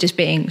remember just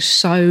being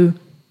so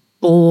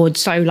bored,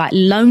 so like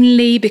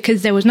lonely,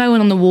 because there was no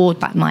one on the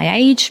ward like my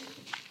age.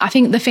 I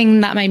think the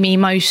thing that made me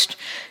most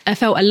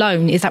felt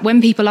alone is that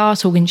when people are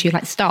talking to you,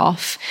 like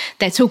staff,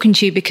 they're talking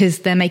to you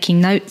because they're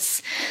making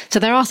notes. So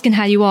they're asking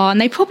how you are,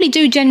 and they probably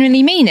do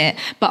genuinely mean it.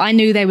 But I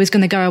knew they was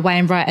going to go away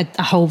and write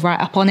a whole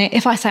write-up on it.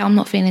 If I say I'm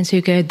not feeling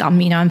too good,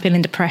 I'm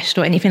feeling depressed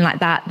or anything like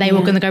that, they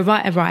were going to go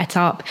write a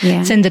write-up,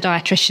 send a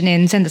dietitian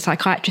in, send a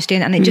psychiatrist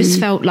in. And it just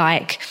felt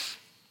like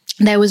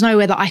there was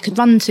nowhere that I could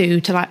run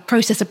to like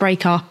process a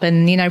breakup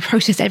and,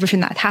 process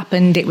everything that had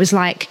happened. It was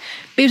like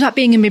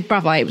being a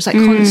mid-brother. It was like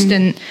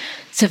constant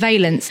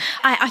surveillance.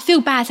 I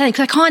feel bad saying it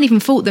because I can't even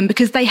fault them,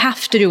 because they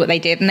have to do what they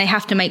did, and they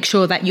have to make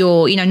sure that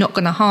you're, not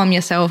going to harm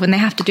yourself, and they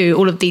have to do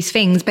all of these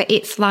things. But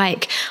it's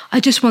like,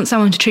 I just want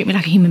someone to treat me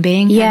like a human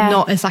being and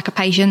not as like a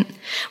patient,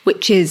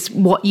 which is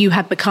what you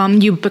had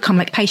become. You become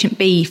like patient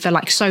B for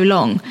like so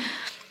long.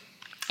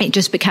 It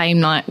just became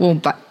like, well,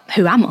 but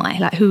who am I?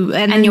 Like, who?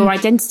 And your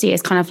identity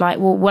is kind of like,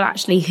 well,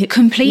 actually,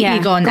 completely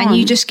gone. And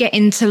you just get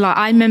into like,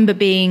 I remember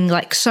being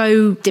like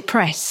so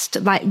depressed,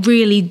 like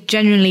really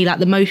genuinely like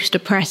the most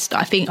depressed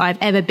I think I've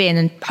ever been,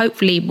 and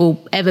hopefully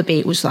will ever be.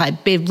 It was like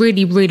a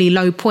really, really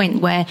low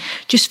point where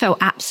just felt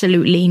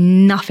absolutely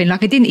nothing.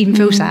 Like, I didn't even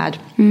feel sad.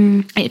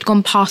 It had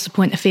gone past the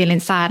point of feeling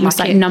sad.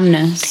 Like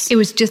numbness. It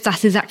was just,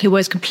 that's exactly what it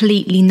was,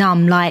 completely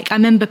numb. Like, I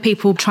remember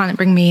people trying to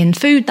bring me in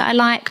food that I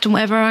liked and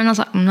whatever, and I was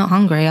like, I'm not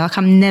hungry. Like,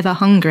 I'm never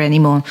hungry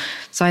anymore.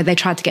 So they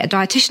tried to get a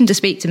dietitian to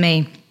speak to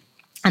me,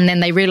 and then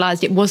they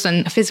realised it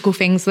wasn't a physical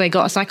thing, so they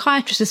got a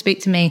psychiatrist to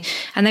speak to me,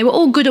 and they were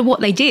all good at what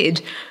they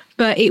did,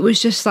 but it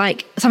was just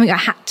like something I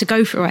had to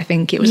go through. I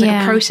think it was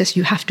like a process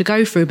you have to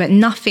go through, but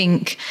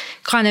nothing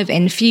kind of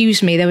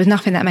infused me. There was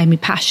nothing that made me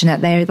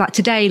passionate there. Like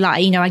today,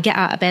 like, I get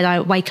out of bed, I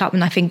wake up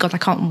and I think, God, I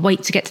can't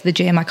wait to get to the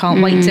gym. I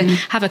can't wait to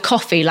have a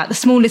coffee, like the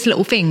smallest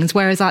little things.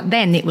 Whereas like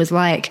then it was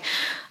like,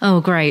 oh,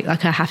 great,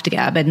 like I have to get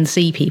out of bed and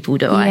see people,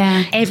 do I?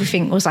 Yeah.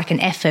 Everything was like an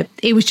effort.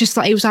 It was just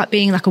like, it was like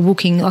being like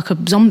like a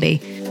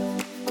zombie.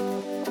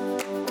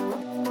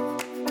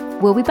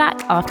 We'll be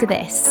back after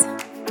this.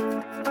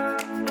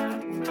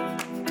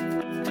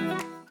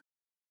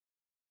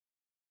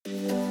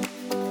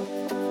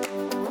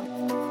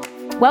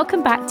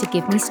 Welcome back to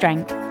Give Me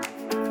Strength.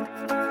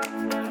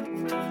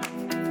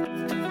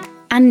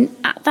 And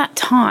at that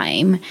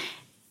time,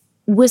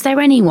 was there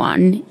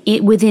anyone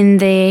within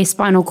the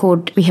spinal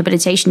cord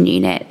rehabilitation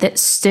unit that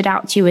stood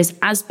out to you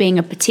as being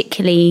a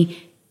particularly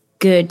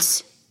good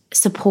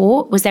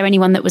support? Was there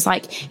anyone that was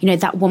like,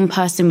 that one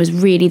person was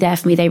really there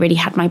for me, they really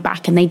had my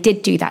back, and they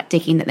did do that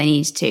digging that they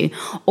needed to?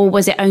 Or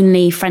was it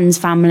only friends,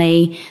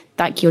 family,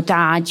 like your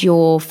dad,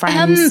 your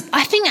friends?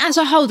 I think as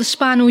a whole, the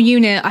spinal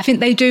unit, I think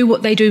they do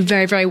what they do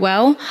very, very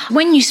well.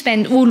 When you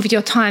spend all of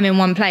your time in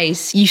one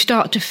place, you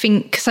start to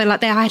think, so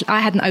like I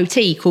had an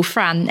OT called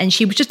Fran, and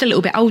she was just a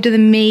little bit older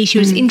than me. She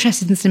was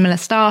interested in similar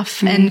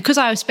stuff. And because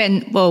I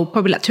spent,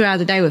 probably like 2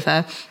 hours a day with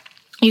her,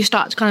 you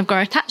start to kind of grow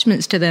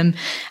attachments to them.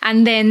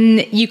 And then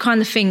you kind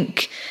of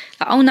think,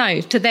 like, oh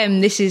no, to them,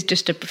 this is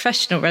just a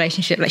professional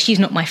relationship. Like, she's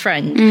not my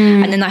friend.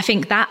 And then I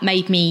think that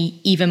made me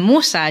even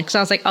more sad, because I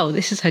was like, oh,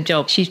 this is her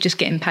job. She's just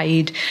getting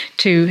paid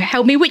to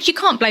help me, which you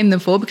can't blame them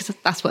for, because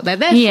that's what they're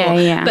there for.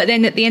 Yeah. But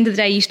then at the end of the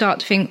day, you start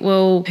to think,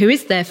 well, who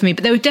is there for me?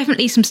 But there were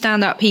definitely some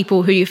standout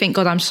people who you think,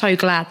 God, I'm so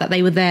glad that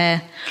they were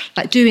there,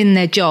 like doing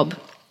their job.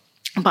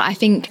 But I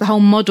think the whole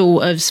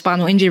model of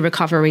spinal injury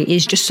recovery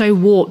is just so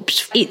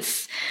warped.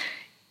 It's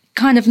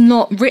kind of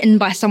not written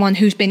by someone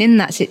who's been in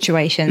that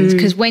situation,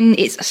 because when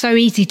it's so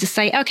easy to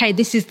say, okay,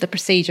 this is the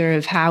procedure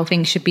of how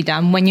things should be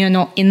done, when you're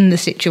not in the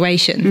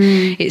situation,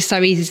 it's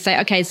so easy to say,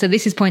 okay, so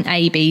this is point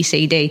A, B,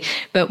 C, D.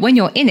 But when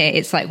you're in it,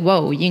 it's like,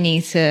 whoa, you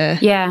need to...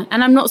 Yeah,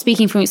 and I'm not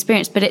speaking from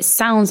experience, but it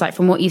sounds like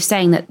from what you're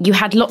saying that you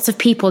had lots of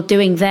people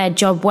doing their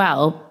job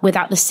well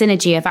without the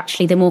synergy of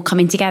actually them all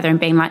coming together and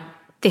being like,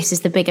 this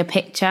is the bigger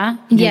picture.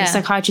 The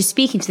psychiatrist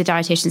speaking to the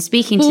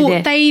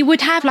dietitian, They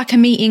would have like a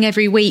meeting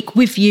every week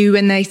with you,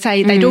 and they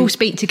say they'd all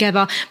speak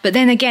together. But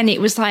then again,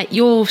 it was like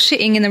you're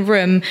sitting in a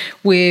room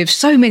with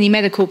so many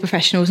medical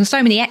professionals and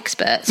so many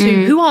experts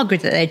who are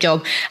good at their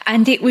job.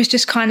 And it was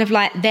just kind of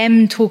like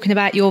them talking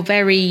about your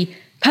very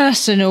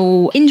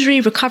personal injury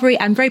recovery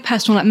and very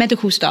personal like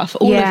medical stuff,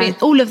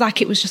 all of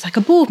like it was just like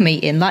a board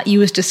meeting, like you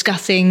was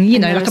discussing, you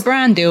know, like a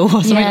brand deal or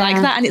something like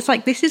that. And it's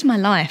like, this is my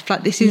life,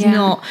 like this is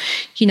not,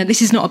 you know,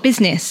 this is not a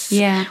business,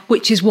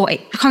 which is what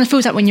it kind of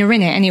feels like when you're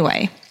in it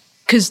anyway,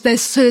 because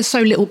there's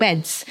so little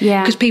beds,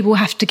 because people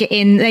have to get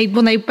in, they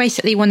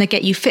basically want to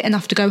get you fit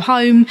enough to go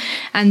home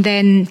and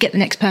then get the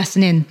next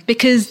person in,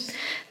 because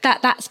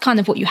that's kind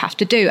of what you have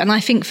to do. And I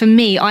think for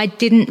me, I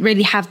didn't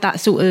really have that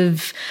sort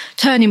of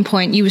turning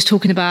point you was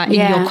talking about in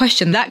your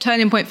question. That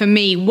turning point for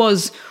me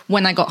was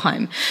when I got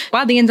home.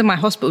 By the end of my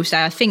hospital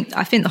stay, I think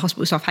the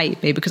hospital staff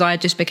hated me, because I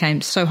just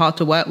became so hard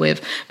to work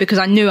with, because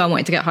I knew I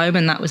wanted to get home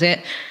and that was it.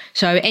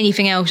 So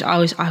anything else, I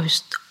was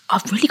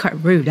really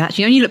quite rude,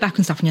 actually. When you look back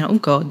and stuff and you're like, oh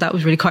God, that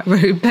was really quite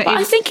rude. But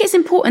I think it's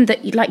important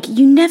that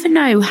you never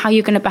know how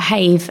you're going to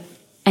behave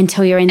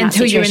until you're in that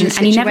situation,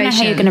 and you never know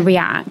how you're going to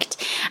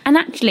react. And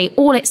actually,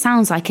 all it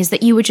sounds like is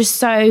that you were just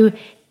so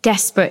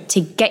desperate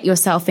to get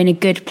yourself in a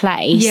good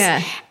place.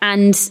 Yeah.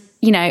 And,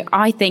 you know,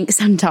 I think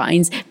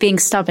sometimes being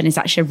stubborn is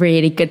actually a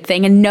really good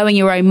thing, and knowing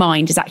your own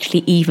mind is actually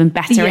even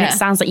better. Yeah. And it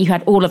sounds like you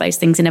had all of those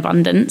things in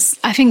abundance.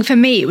 I think for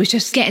me, it was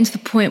just getting to the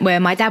point where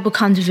my dad would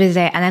come to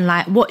visit, and then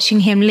like watching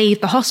him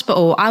leave the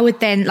hospital, I would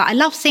then, like, I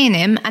love seeing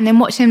him, and then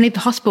watching him leave the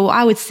hospital,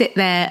 I would sit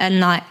there and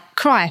like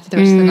cry for the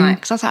rest of the night,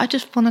 because I was like, I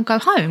just want to go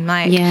home,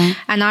 like.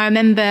 And I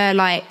remember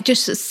like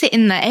just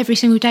sitting there every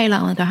single day,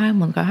 like, I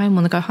want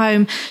to go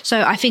home.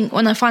 So I think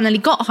when I finally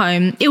got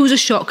home, it was a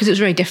shock, because it was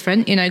very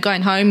different. You know,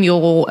 going home,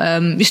 you're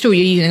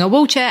using a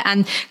wheelchair,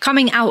 and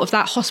coming out of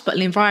that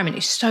hospital environment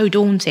is so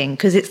daunting,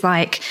 because it's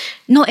like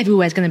not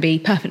everywhere's going to be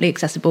perfectly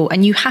accessible,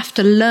 and you have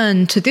to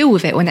learn to deal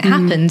with it when it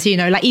happens. You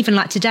know, like even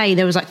like today,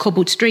 there was like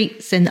cobbled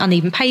streets and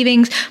uneven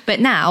pavings, but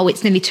now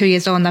it's nearly 2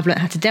 years on and I've learned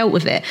how to deal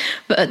with it.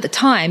 But at the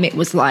time, it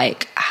was like,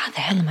 how the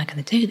hell am I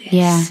going to do this?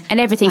 Yeah, and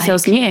everything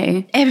feels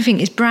new. Everything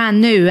is brand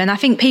new, and I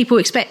think people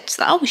expect,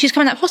 oh, she's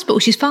coming out of hospital,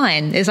 she's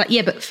fine. It's like,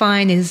 yeah, but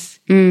fine is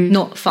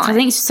not fine. So I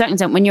think to a certain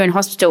extent, when you're in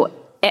hospital,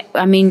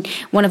 I mean,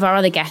 one of our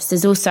other guests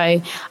is also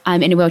in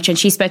a wheelchair, and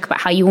she spoke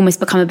about how you almost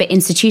become a bit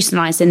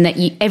institutionalized, in that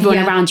everyone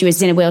around you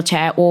is in a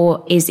wheelchair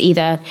or is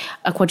either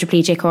a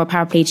quadriplegic or a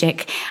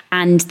paraplegic,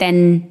 and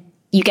then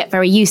you get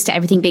very used to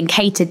everything being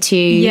catered to,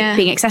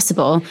 being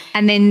accessible.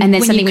 And then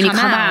suddenly when you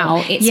come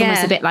out, it's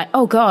almost a bit like,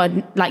 oh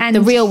God, like, and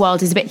the real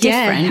world is a bit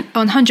different.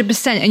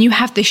 100%. And you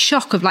have this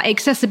shock of like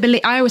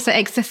accessibility. I always say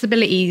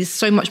accessibility is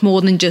so much more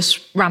than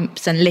just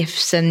ramps and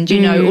lifts and, you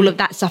know, all of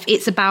that stuff.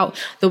 It's about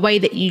the way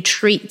that you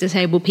treat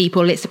disabled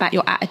people. It's about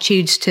your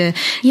attitudes to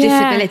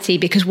disability.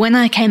 Because when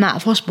I came out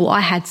of hospital,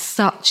 I had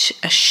such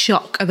a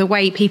shock of the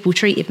way people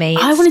treated me.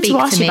 I wanted to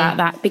ask you about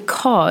that,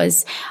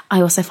 because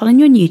I also follow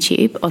you on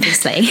YouTube,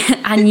 obviously.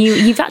 And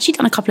you've actually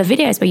done a couple of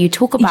videos where you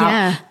talk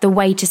about the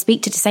way to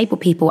speak to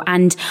disabled people.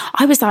 And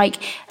I was like,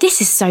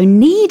 this is so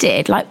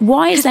needed. Like,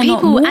 why is there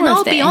not more of this? And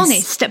I'll be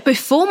honest,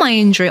 before my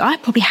injury, I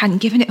probably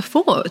hadn't given it a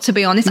thought, to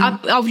be honest.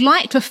 I would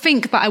like to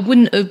think that I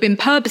wouldn't have been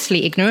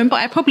purposely ignorant,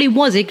 but I probably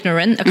was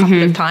ignorant a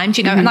couple of times,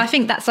 you know, and I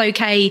think that's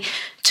okay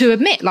to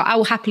admit. Like, I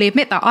will happily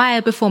admit that I,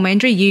 before my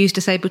injury, used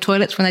disabled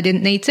toilets when I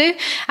didn't need to.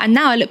 And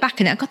now I look back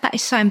on it, God, that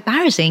is so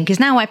embarrassing, because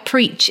now I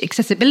preach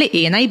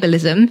accessibility and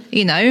ableism,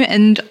 you know,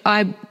 and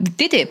I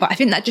did it. But I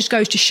think that just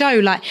goes to show,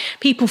 like,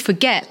 people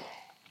forget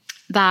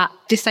that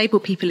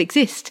disabled people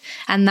exist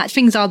and that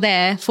things are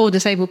there for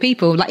disabled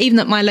people. Like, even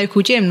at my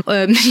local gym,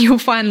 you'll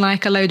find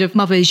like a load of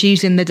mothers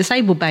using the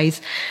disabled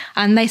bays,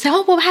 and they say,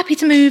 oh, well, we're happy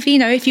to move, you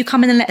know, if you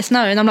come in and let us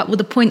know. And I'm like, well,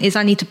 the point is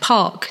I need to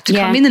park to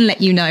come in and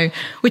let you know,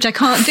 which I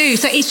can't do.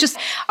 So it's just,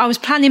 I was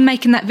planning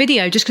making that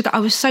video just because I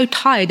was so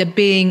tired of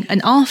being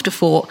an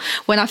afterthought,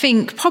 when I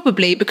think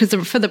probably because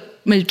for the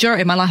majority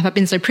of my life I've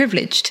been so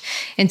privileged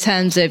in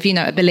terms of, you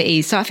know,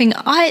 abilities. So I think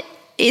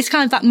it's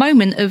kind of that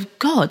moment of,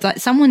 God, like,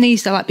 someone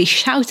needs to like be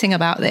shouting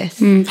about this.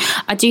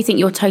 I do think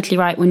you're totally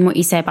right when what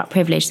you say about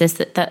privilege. There's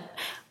that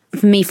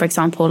for me, for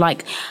example,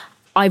 like,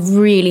 I've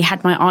really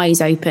had my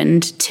eyes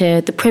opened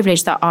to the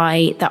privilege that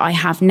I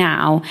have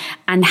now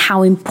and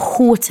how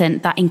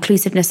important that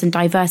inclusiveness and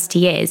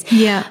diversity is.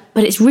 Yeah.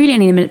 But it's really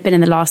only been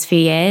in the last few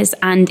years,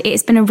 and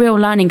it's been a real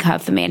learning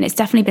curve for me. And it's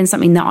definitely been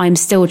something that I'm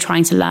still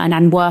trying to learn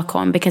and work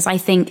on, because I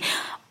think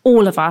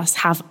all of us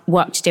have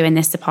work to do in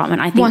this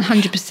department. I think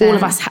 100%. all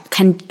of us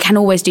can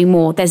always do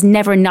more. There's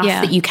never enough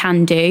that you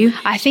can do.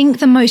 I think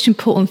the most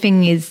important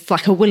thing is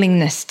like a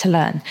willingness to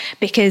learn,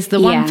 because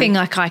the one thing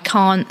like I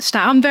can't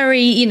start, I'm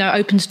very, you know,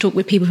 open to talk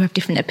with people who have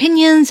different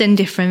opinions and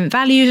different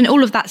values and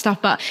all of that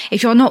stuff. But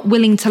if you're not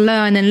willing to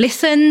learn and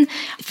listen,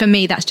 for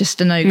me, that's just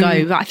a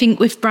no-go. But I think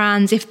with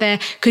brands, if they're,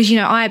 because, you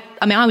know, I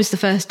was the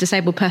first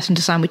disabled person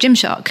to sign with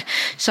Gymshark.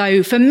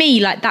 So for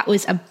me, like that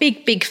was a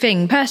big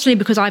thing personally,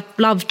 because I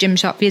love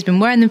Gymshark. He's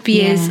been wearing them for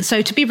years. Yeah.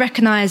 So to be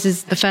recognised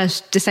as the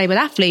first disabled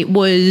athlete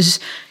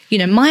was, you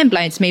know,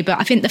 mind-blowing to me. But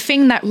I think the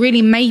thing that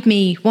really made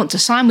me want to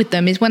sign with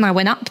them is when I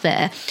went up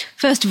there,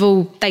 first of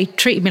all, they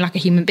treated me like a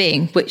human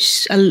being,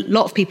 which a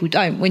lot of people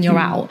don't when you're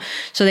out.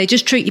 So they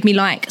just treated me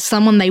like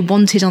someone they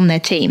wanted on their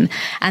team.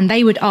 And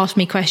they would ask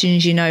me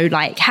questions, you know,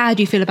 like, how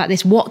do you feel about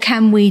this? What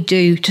can we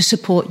do to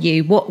support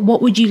you?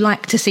 What would you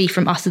like to see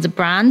from us as a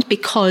brand?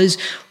 Because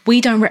we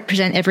don't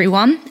represent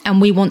everyone and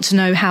we want to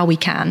know how we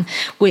can,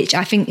 which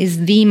I think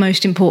is the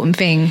most important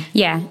thing.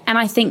 Yeah. And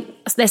I think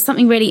there's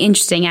something really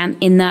interesting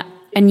in that,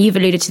 and you've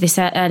alluded to this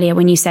earlier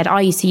when you said,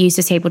 I used to use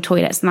disabled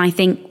toilets. And I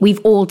think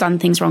we've all done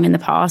things wrong in the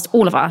past,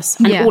 all of us.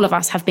 And all of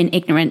us have been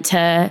ignorant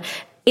to,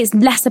 it's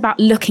less about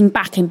looking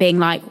back and being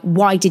like,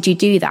 why did you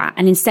do that?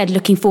 And instead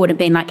looking forward and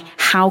being like,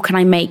 how can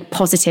I make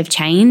positive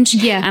change?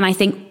 Yeah. And I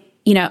think,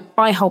 you know,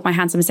 I hold my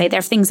hands up and say, there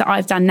are things that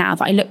I've done now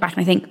that I look back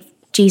and I think,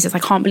 Jesus, I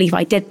can't believe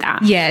I did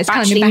that. Yeah, it's but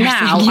kind of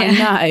embarrassing.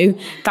 Now I know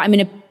that I'm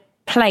in a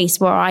place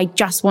where I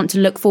just want to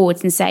look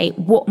forward and say,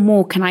 what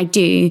more can I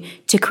do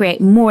to create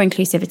more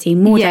inclusivity,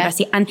 more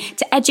diversity, and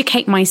to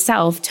educate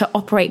myself to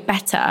operate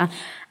better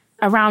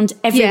around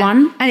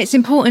everyone. Yeah. And it's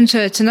important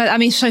to know, I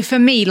mean, so for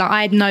me, like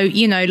I know,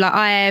 you know, like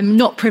I am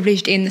not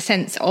privileged in the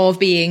sense of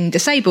being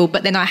disabled,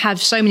 but then I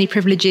have so many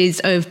privileges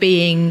of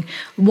being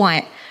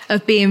white,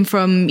 of being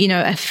from, you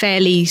know, a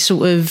fairly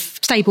sort of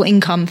stable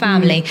income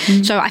family.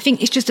 So I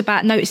think it's just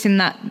about noticing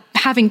that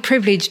having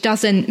privilege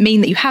doesn't mean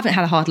that you haven't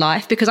had a hard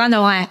life, because I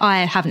know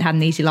I haven't had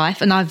an easy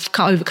life and I've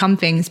overcome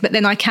things, but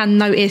then I can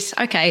notice,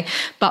 okay,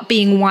 but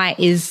being white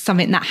is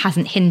something that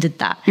hasn't hindered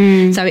that.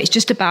 So it's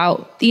just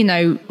about, you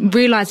know,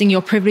 realizing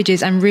your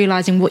privileges and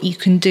realizing what you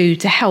can do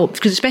to help,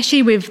 because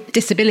especially with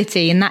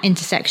disability and that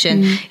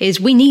intersection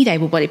is we need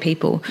able-bodied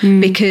people,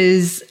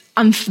 because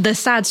the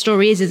sad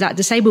story is that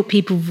disabled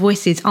people's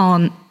voices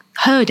aren't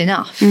heard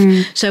enough.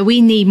 So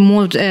we need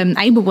more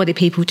able-bodied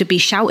people to be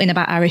shouting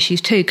about our issues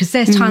too, because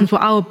there's times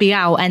where I will be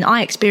out and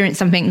I experience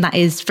something that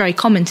is very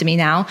common to me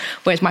now,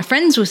 whereas my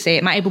friends will see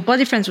it, my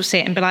able-bodied friends will see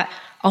it and be like,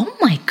 oh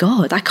my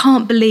God, I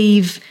can't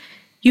believe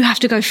you have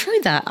to go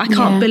through that. I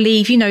can't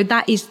believe, you know,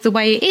 that is the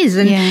way it is.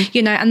 And,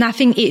 you know, and I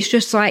think it's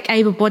just like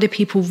able-bodied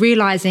people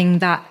realizing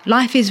that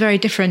life is very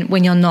different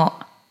when you're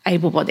not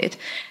able-bodied.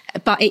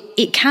 But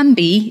it can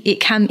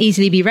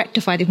easily be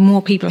rectified if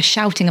more people are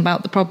shouting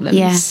about the problems.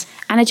 Yes.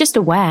 And are just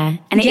aware.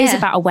 And it is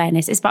about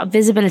awareness. It's about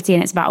visibility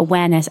and it's about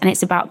awareness. And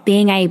it's about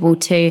being able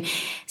to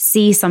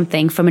see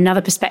something from another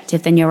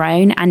perspective than your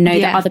own and know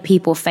that other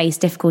people face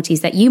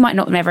difficulties that you might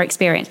not have ever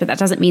experienced, but that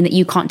doesn't mean that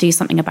you can't do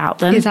something about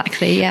them.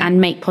 Exactly, yeah.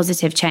 And make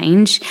positive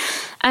change.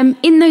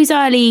 In those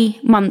early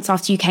months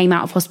after you came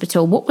out of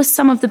hospital, what were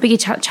some of the bigger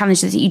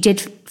challenges that you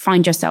did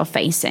find yourself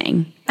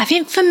facing? I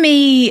think for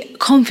me,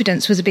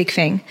 confidence was a big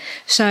thing.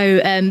 So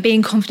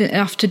being confident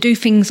enough to do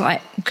things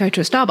like go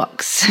to a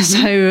Starbucks.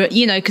 So,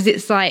 you know, because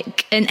it's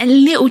like, and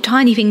little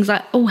tiny things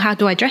like, oh, how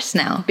do I dress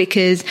now?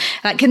 Because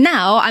like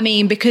now, I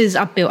mean, because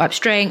I've built up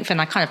strength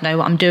and I kind of know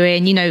what I'm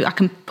doing, you know, I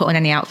can put on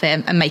any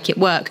outfit and make it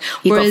work.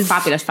 You've got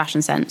fabulous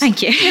fashion sense.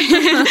 Thank you.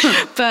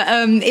 But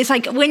it's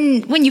like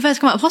when you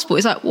first come out of hospital,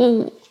 it's like,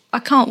 well, I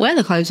can't wear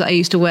the clothes that I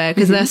used to wear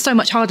because they're so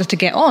much harder to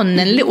get on,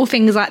 and little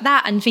things like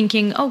that, and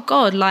thinking, oh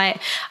God,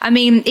 like, I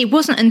mean, it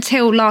wasn't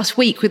until last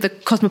week with the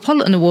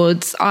Cosmopolitan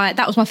Awards,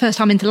 that was my first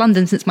time into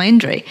London since my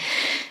injury.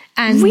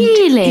 And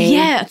really?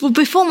 Yeah. Well,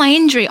 before my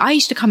injury, I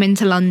used to come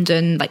into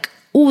London like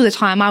all the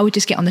time. I would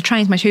just get on the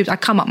trains, my tubes, I'd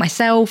come up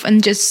myself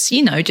and just,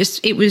 you know,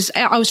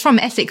 I was from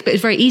Essex, but it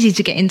was very easy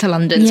to get into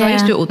London. So I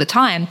used to do it all the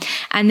time.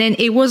 And then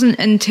it wasn't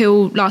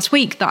until last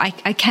week that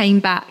I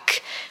came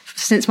back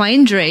since my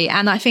injury.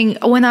 And I think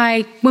when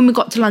we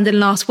got to London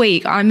last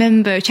week, I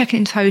remember checking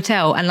into the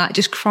hotel and like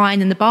just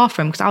crying in the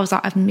bathroom because I was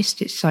like, I've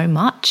missed it so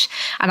much.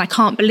 And I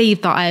can't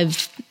believe that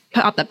I've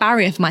put up that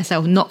barrier for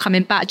myself not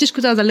coming back, just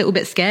because I was a little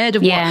bit scared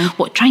of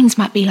what trains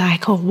might be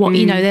like, or what,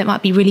 you know, they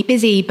might be really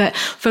busy. But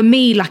for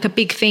me, like a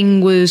big thing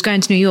was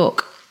going to New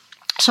York.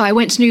 So I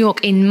went to New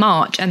York in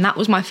March, and that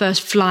was my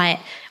first flight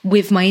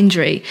with my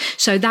injury.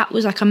 So that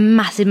was like a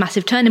massive,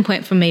 massive turning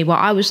point for me, where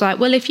I was like,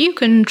 well, if you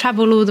can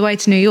travel all the way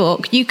to New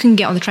York, you can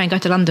get on the train, go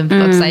to London, for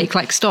God's sake.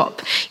 Like,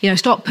 stop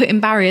putting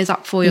barriers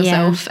up for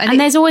yourself. And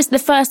there's always, the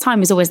first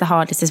time is always the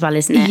hardest as well,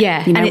 isn't it?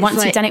 Yeah. You know, and once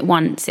like, you've done it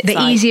once, it's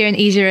the easier and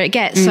easier it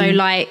gets. So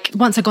like,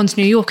 once I gone to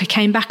New York, I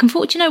came back and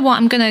thought, do you know what,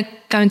 I'm going to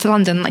go into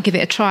London, like give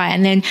it a try.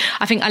 And then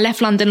I think I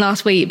left London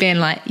last week being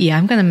like, yeah,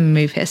 I'm going to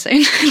move here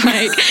soon.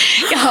 Like,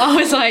 I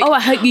was like, oh, I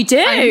hope you do.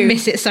 I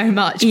miss it so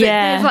much. But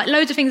there's like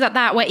loads of things like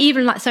that, where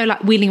even like, so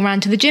like wheeling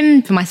around to the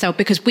gym for myself,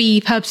 because we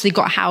purposely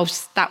got a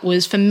house that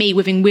was for me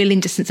within wheeling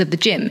distance of the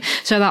gym,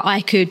 so that I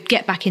could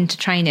get back into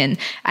training.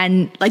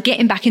 And like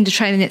getting back into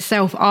training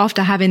itself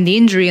after having the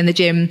injury in the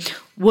gym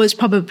was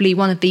probably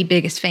one of the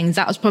biggest things.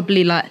 That was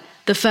probably like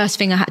the first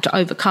thing I had to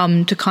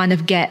overcome to kind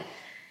of get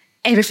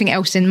everything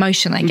else in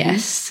motion, I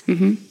guess.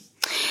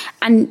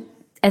 And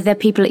are there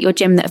people at your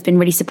gym that have been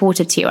really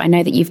supportive to you? I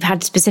know that you've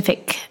had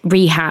specific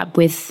rehab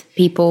with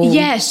people.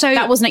 Yeah, so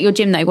that wasn't at your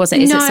gym though, was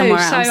it? Is it somewhere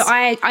else? So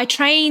I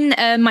train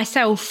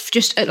myself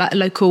just at like a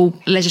local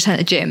leisure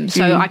centre gym.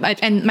 So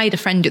I made a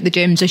friend at the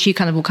gym, so she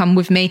kind of will come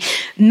with me.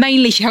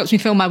 Mainly, she helps me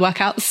film my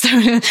workouts.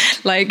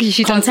 So like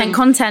she does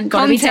content,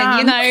 gotta be done.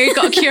 You know,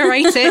 got to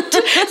curate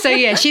it. So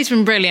yeah, she's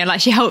been brilliant.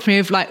 Like she helped me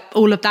with like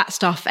all of that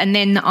stuff. And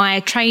then I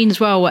train as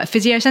well at a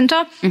physio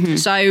centre.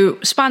 So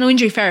spinal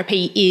injury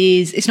therapy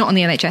it's not on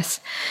the NHS.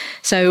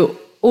 So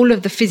all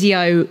of the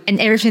physio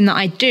and everything that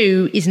I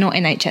do is not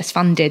NHS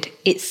funded.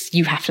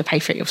 You have to pay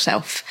for it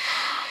yourself.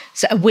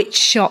 So, which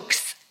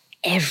shocks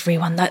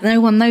everyone. Like,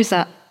 no one knows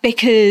that,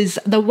 because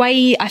the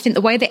way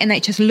the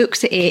NHS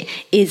looks at it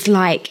is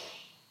like,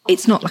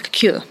 it's not like a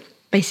cure,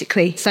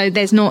 basically. So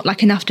there's not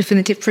like enough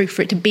definitive proof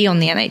for it to be on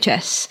the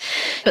NHS.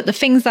 But the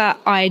things that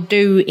I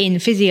do in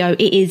physio,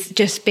 it has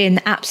just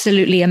been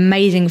absolutely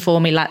amazing for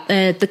me. Like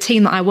the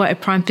team that I work with,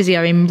 Prime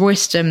Physio in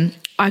Royston,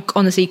 I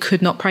honestly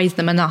could not praise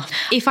them enough.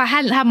 If I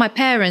hadn't had my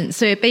parents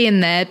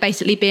being there,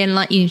 basically being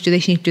like, you need to do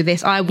this, you need to do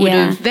this, I would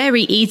have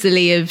very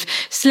easily have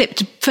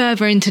slipped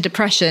further into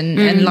depression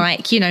and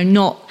like, you know,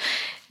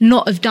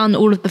 not have done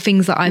all of the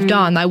things that I've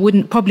done. I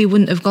probably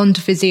wouldn't have gone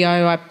to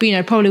physio. I,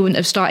 probably wouldn't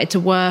have started to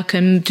work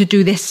and to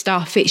do this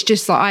stuff. It's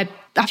just like,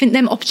 I think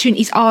them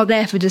opportunities are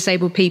there for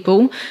disabled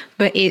people,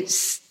 but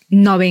it's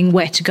knowing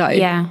where to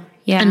go.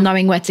 And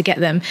knowing where to get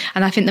them.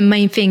 And I think the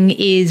main thing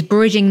is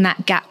bridging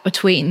that gap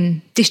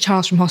between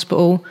discharge from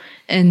hospital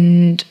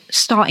and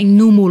starting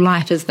normal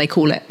life, as they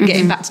call it,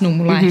 getting back to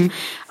normal life.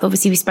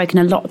 Obviously, we've spoken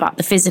a lot about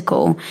the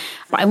physical,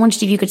 but I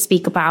wondered if you could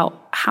speak about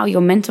how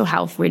your mental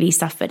health really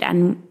suffered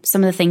and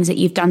some of the things that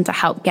you've done to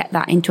help get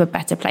that into a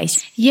better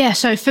place. Yeah,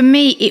 so for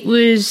me,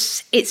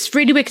 it's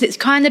really weird because it's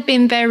kind of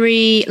been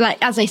very, like,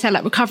 as they say,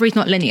 like recovery is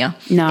not linear.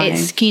 No.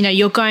 It's,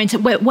 you're going to,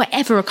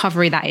 whatever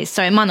recovery that is.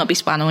 So it might not be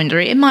spinal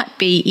injury, it might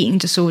be eating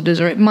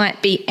disorders, or it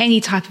might be any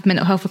type of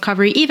mental health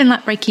recovery, even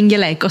like breaking your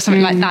leg or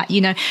something like that.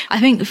 I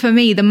think for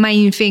me, the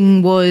main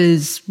thing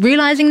was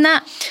realizing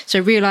that. So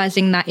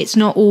realizing that it's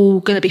not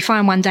all going to be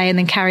fine one day and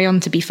then carry on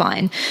to be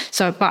fine.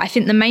 So, but I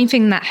think the main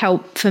thing that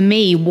helped for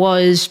me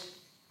was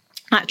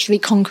actually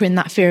conquering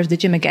that fear of the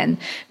gym again.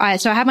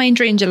 So I had my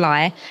injury in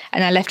July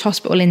and I left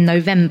hospital in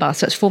November.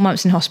 So it's 4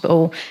 months in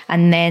hospital.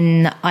 And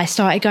then I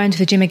started going to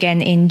the gym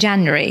again in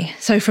January.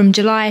 So from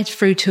July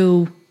through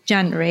till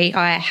January,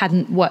 I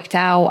hadn't worked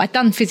out. I'd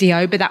done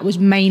physio, but that was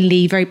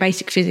mainly very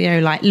basic physio,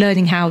 like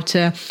learning how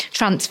to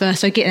transfer.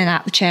 So getting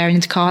out of the chair and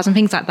into cars and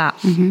things like that.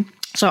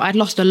 So I'd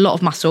lost a lot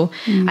of muscle.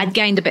 I'd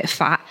gained a bit of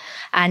fat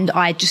and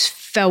I just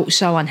felt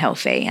so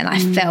unhealthy and I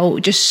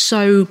felt just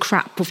so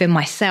crap within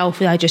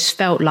myself. I just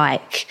felt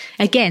like,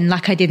 again,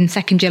 like I did in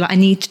second year, like I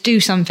need to do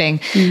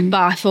something.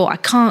 But I thought I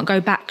can't go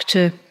back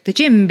to the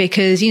gym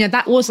because,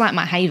 that was like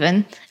my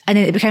haven. And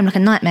then it became like a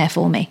nightmare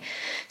for me.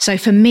 So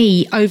for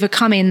me,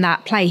 overcoming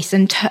that place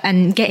and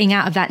getting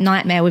out of that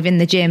nightmare within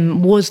the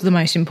gym was the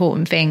most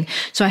important thing.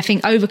 So I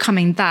think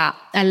overcoming that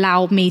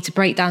allowed me to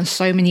break down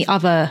so many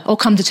or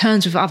come to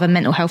terms with other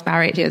mental health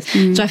barriers.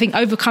 So I think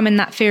overcoming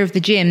that fear of the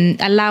gym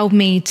allowed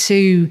me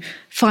to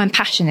find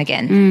passion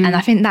again. And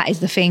I think that is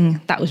the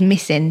thing that was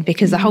missing,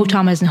 because the whole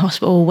time I was in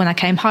hospital, when I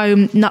came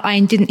home, I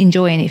didn't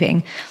enjoy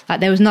anything. Like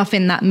there was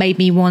nothing that made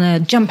me want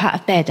to jump out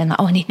of bed and like,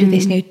 I need to do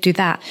this, need to do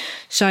that.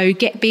 So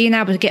being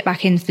able to get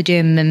back into the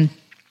gym and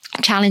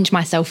challenge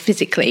myself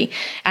physically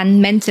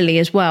and mentally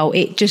as well,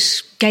 it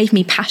just gave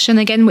me passion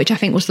again, which I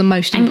think was the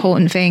most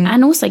important thing.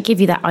 And also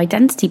give you that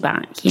identity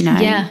back,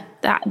 Yeah.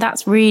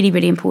 That's really,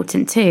 really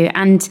important too.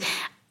 And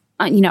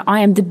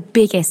I am the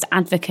biggest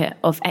advocate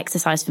of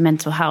exercise for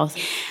mental health.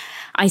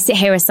 I sit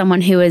here as someone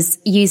who has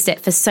used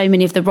it for so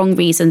many of the wrong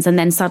reasons and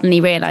then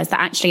suddenly realized that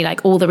actually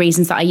like all the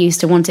reasons that I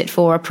used to want it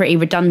for are pretty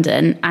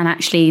redundant. And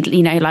actually,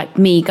 like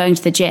me going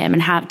to the gym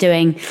and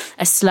doing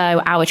a slow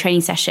hour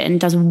training session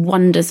does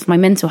wonders for my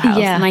mental health.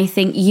 Yeah. And I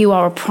think you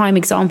are a prime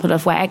example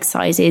of where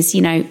exercise is,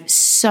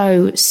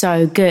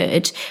 so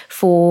good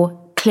for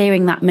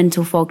clearing that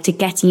mental fog, to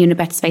getting you in a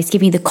better space,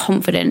 giving you the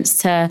confidence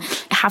to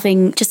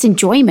having just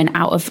enjoyment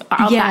out of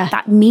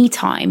that me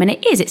time. And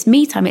it's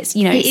me time. It's,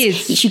 you know,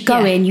 you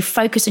go in, you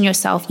focus on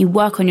yourself, you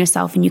work on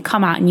yourself, and you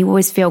come out and you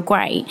always feel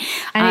great.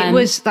 And it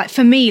was like,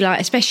 for me,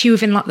 like, especially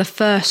within like the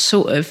first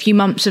sort of few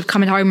months of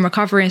coming home,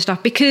 recovery and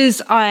stuff,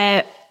 because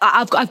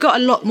I've got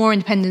a lot more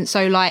independence.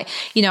 So like,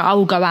 you know, I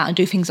will go out and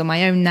do things on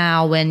my own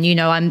now. And, you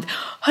know, I'm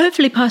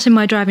hopefully passing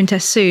my driving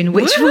test soon,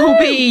 which will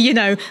be, you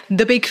know,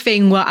 the big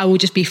thing where I will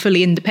just be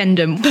fully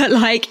independent. But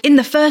like in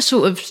the first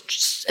sort of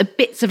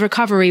bits of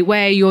recovery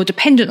where you're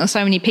dependent on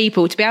so many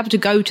people, to be able to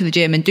go to the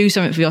gym and do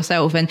something for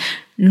yourself and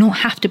not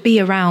have to be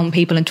around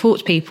people and talk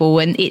to people.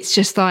 And it's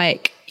just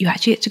like, you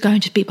actually get to go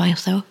and just be by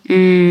yourself,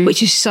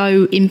 which is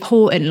so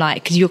important.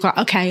 Like, because you're like,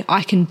 okay,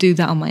 I can do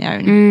that on my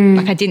own.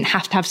 Like, I didn't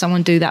have to have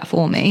someone do that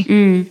for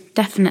me.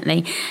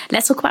 Definitely.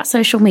 Let's talk about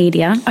social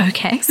media.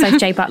 Okay.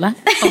 Sophie Butler.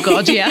 Oh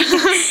God, yeah.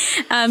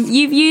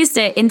 You've used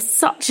it in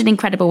such an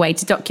incredible way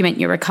to document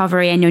your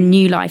recovery and your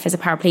new life as a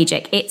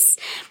paraplegic. It's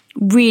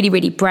really,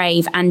 really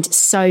brave and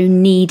so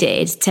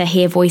needed to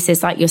hear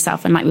voices like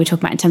yourself, and like we were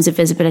talking about in terms of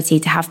visibility,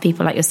 to have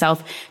people like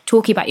yourself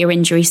talking about your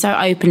injury so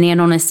openly and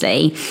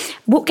honestly.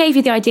 What gave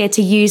you the idea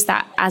to use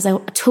that as a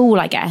tool,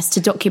 I guess, to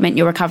document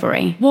your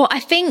recovery? Well, I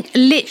think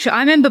literally,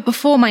 I remember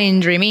before my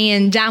injury, me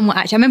and Dan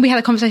I remember we had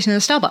a conversation in a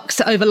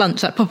Starbucks over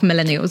lunch, like proper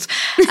millennials.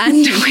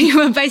 And we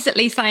were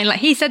basically saying, like,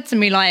 he said to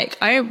me, like,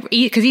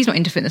 because he's not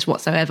into fitness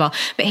whatsoever,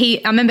 but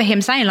I remember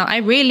him saying, like, I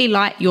really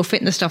like your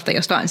fitness stuff that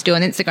you're starting to do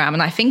on Instagram,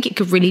 and I think it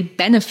could really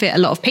benefit a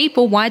lot of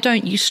people. Why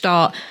don't you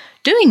start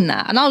doing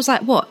that? And I was like,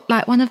 what?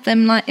 Like one of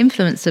them, like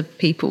influencer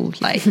people?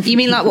 Like, you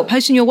mean like what,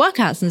 posting your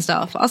workouts and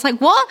stuff? I was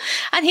like, what?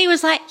 And he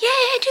was like,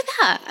 yeah, do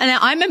that. And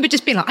I remember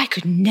just being like, I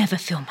could never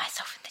film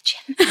myself in the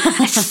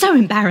gym. It's so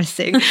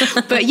embarrassing.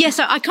 But yeah,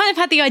 so I kind of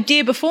had the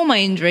idea before my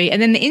injury, and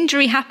then the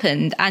injury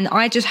happened, and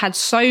I just had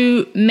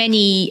so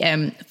many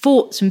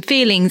thoughts and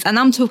feelings. And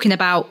I'm talking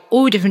about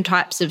all different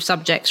types of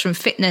subjects, from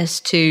fitness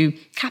to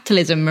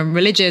capitalism and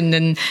religion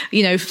and,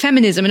 you know,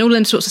 feminism and all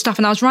them sorts of stuff.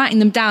 And I was writing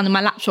them down on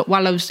my laptop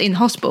while I was in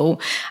hospital.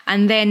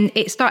 And then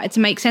it started to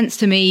make sense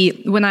to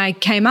me when I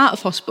came out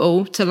of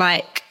hospital to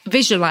like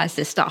visualize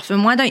this stuff.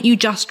 And why don't you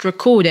just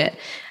record it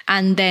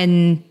and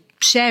then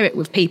share it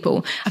with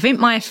people? I think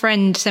my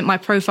friend sent my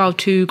profile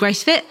to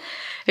Grace Fit,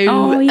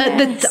 who,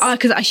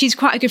 because she's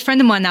quite a good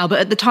friend of mine now, but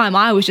at the time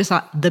I was just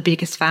like the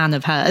biggest fan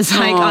of hers.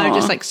 Like, I was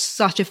just like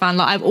such a fan.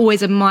 Like, I've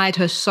always admired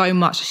her so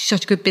much. She's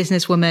such a good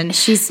businesswoman.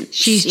 She's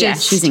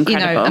incredible.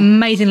 You know,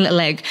 amazing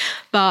little egg.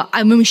 But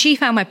when she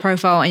found my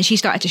profile and she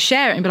started to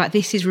share it and be like,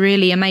 this is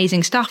really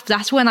amazing stuff,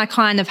 that's when I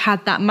kind of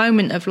had that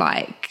moment of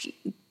like,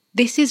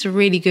 this is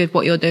really good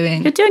what you're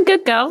doing. You're doing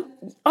good, girl.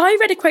 I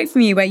read a quote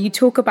from you where you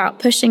talk about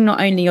pushing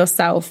not only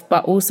yourself,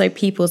 but also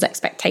people's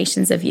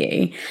expectations of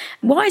you.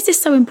 Why is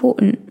this so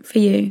important for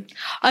you?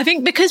 I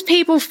think because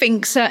people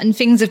think certain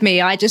things of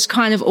me, I just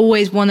kind of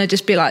always want to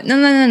just be like,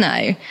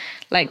 no.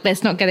 Like,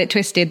 let's not get it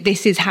twisted.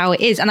 This is how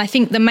it is. And I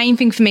think the main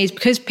thing for me is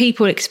because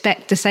people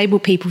expect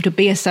disabled people to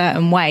be a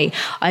certain way,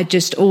 I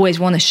just always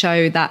want to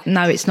show that,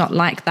 no, it's not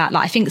like that.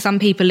 Like, I think some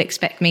people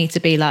expect me to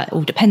be like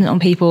all dependent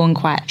on people and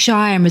quite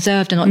shy and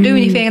reserved and not do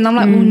anything. And I'm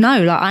like, well,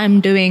 no, like I'm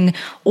doing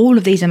all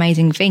of these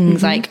amazing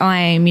things. Like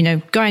I'm, you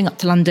know, going up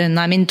to London,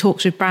 I'm in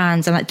talks with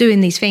brands and like doing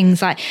these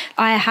things. Like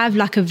I have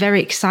like a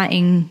very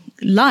exciting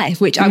life,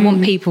 which I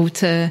want people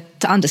to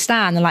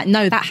understand. And like,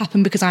 no, that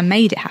happened because I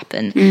made it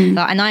happen.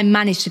 Like, and I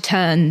managed to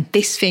turn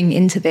this thing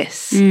into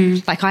this.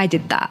 Like I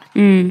did that.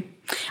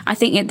 I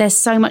think there's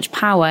so much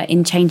power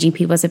in changing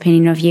people's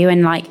opinion of you.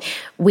 And like,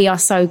 we are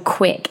so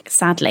quick,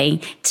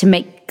 sadly, to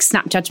make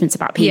snap judgments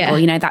about people. Yeah.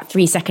 You know, that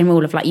 3-second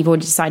rule of like, you've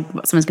already decided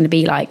what someone's going to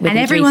be like. And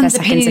everyone's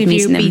opinion of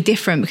you will be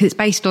different because it's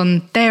based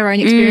on their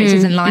own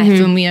experiences in life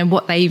and, you know,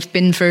 what they've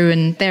been through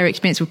and their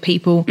experience with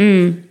people.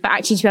 But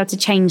actually to be able to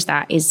change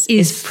that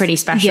is pretty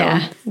special.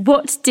 Yeah.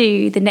 What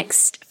do the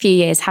next few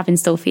years have in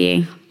store for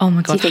you? Oh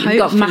my God, do you think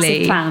you've got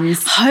massive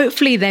plans?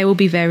 Hopefully they will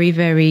be very,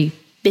 very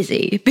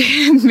busy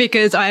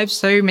because I have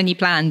so many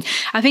plans.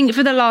 I think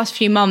for the last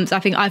few months, I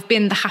think I've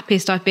been the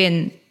happiest I've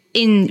been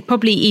in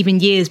probably even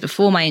years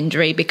before my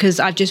injury, because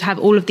I just have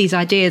all of these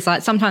ideas.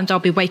 Like sometimes I'll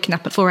be waking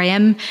up at 4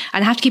 a.m.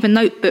 and I have to keep a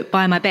notebook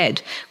by my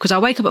bed because I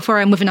wake up at 4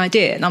 a.m. with an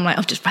idea and I'm like,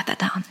 oh, just write that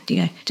down, you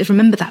know, just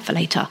remember that for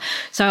later.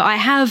 So I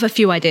have a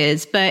few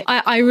ideas, but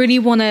I really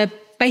want to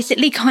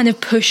basically kind of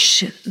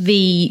push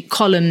the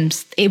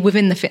columns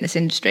within the fitness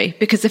industry,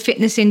 because the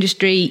fitness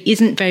industry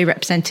isn't very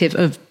representative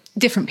of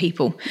different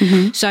people.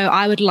 So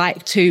I would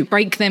like to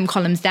break them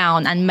columns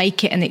down and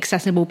make it an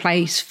accessible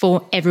place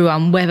for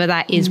everyone, whether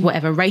that is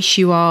whatever race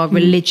you are,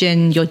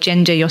 religion, your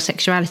gender, your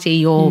sexuality,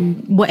 your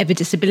whatever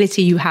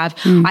disability you have.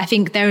 I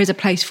think there is a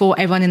place for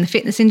everyone in the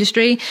fitness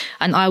industry,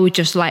 and I would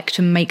just like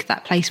to make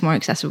that place more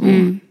accessible.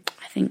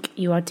 I think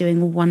you are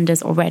doing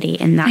wonders already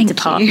in that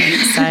department.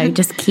 So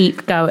just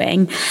keep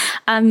going.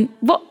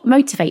 What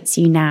motivates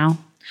you now?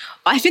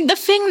 I think the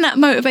thing that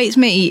motivates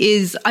me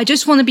is I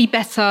just want to be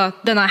better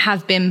than I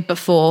have been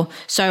before.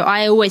 So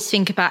I always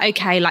think about,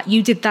 okay, like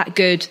you did that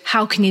good.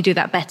 How can you do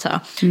that better?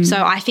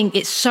 So I think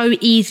it's so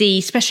easy,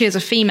 especially as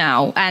a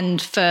female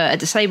and for a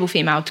disabled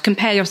female, to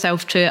compare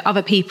yourself to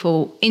other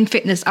people in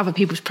fitness, other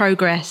people's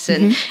progress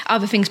and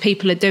other things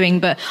people are doing.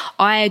 But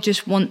I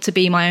just want to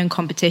be my own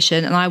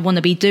competition, and I want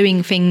to be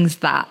doing things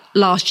that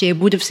last year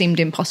would have seemed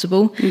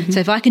impossible.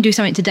 So if I can do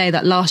something today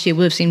that last year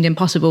would have seemed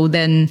impossible,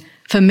 then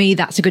for me,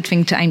 that's a good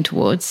thing to aim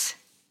towards.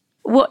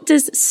 What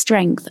does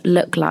strength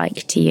look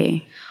like to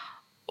you?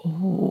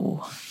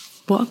 Oh,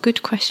 what a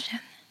good question.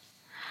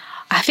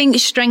 I think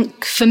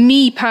strength for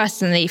me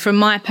personally, from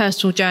my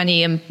personal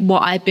journey and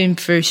what I've been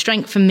through,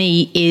 strength for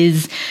me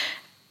is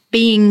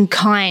being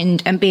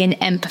kind and being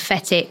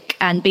empathetic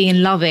and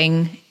being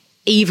loving,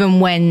 even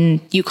when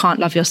you can't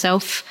love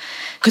yourself.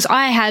 Because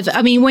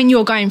when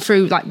you're going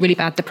through like really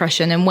bad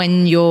depression and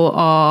when you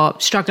are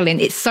struggling,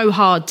 it's so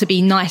hard to be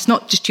nice,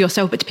 not just to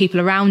yourself, but to people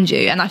around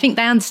you. And I think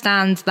they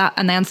understand that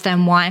and they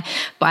understand why.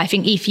 But I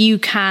think if you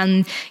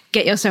can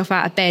get yourself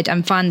out of bed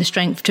and find the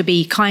strength to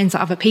be kind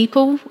to other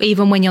people,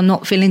 even when you're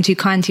not feeling too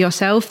kind to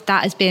yourself,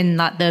 that has been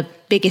like the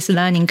biggest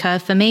learning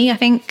curve for me, I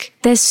think.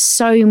 There's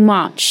so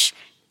much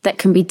that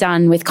can be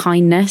done with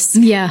kindness.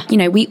 Yeah. You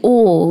know, we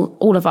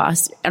all of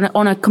us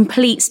on a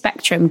complete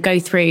spectrum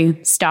go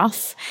through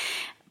stuff.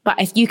 But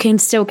if you can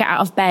still get out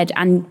of bed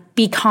and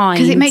be kind.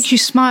 Because it makes you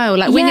smile.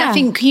 Like when I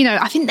think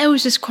there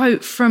was this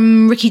quote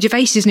from Ricky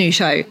Gervais's new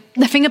show.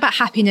 The thing about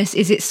happiness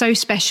is it's so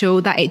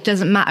special that it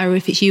doesn't matter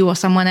if it's you or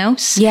someone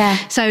else. Yeah.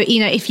 So,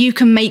 if you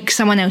can make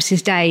someone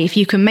else's day, if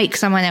you can make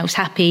someone else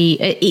happy,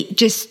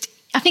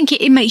 I think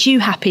it makes you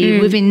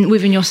happy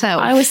within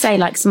yourself. I always say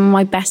like some of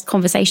my best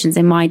conversations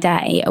in my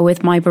day are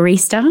with my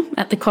barista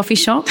at the coffee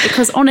shop,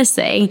 because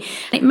honestly,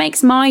 it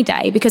makes my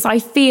day because I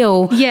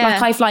feel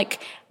like I've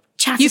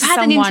chatted You've to had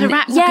someone.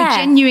 like a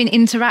genuine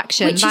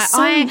interaction. Which like is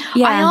so, I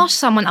asked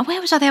someone, where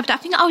was I the other day? I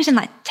think I was in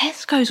like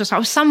Tesco's or something. I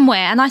was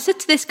somewhere, and I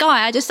said to this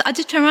guy, I just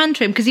turned around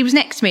to him because he was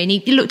next to me and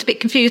he looked a bit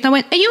confused. And I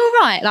went, "Are you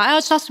all right?" Like I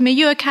just asked him, "Are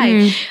you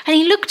okay?" And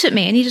he looked at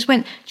me and he just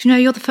went, "Do you know,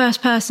 you're the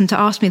first person to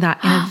ask me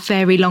that in a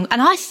very long."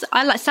 And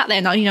I like sat there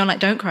and like,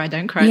 don't cry,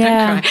 don't cry,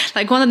 don't cry.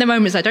 Like one of the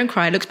moments I don't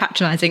cry, it looks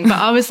patronising, but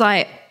I was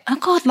like, oh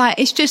God, like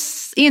it's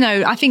just,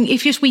 I think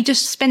if we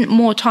just spent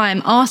more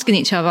time asking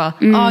each other,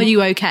 are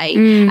you okay?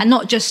 And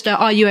not just,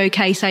 are you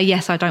okay? Say,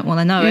 yes, I don't want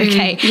to know.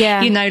 Okay.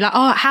 Yeah. Like,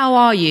 oh, how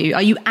are you?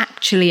 Are you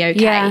actually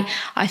okay? Yeah.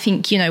 I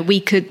think,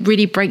 we could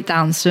really break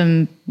down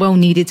some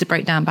needed to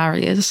break down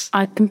barriers.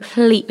 I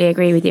completely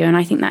agree with you. And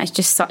I think that is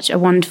just such a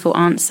wonderful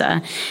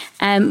answer.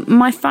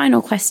 My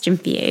final question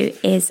for you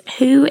is,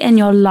 who in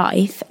your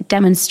life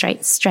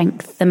demonstrates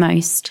strength the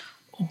most?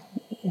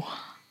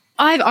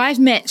 I've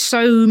met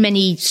so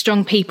many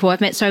strong people. I've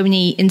met so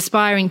many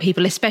inspiring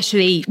people,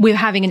 especially with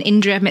having an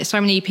injury. I've met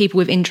so many people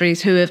with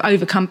injuries who have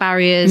overcome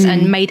barriers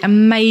and made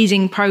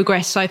amazing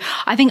progress. So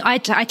I think I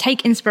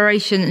take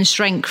inspiration and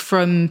strength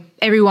from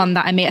everyone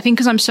that I meet. I think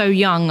because I'm so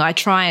young, I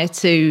try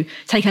to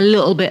take a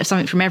little bit of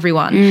something from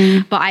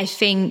everyone. But I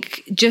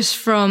think just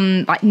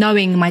from like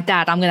knowing my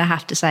dad, I'm going to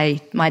have to say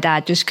my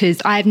dad, just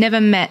because I've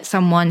never met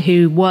someone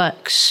who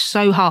works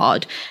so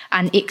hard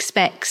and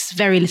expects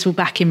very little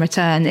back in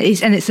return.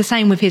 And it's the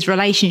same with his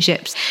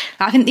relationships.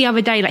 I think the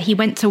other day, like he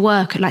went to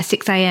work at like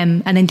 6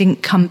 a.m. and then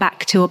didn't come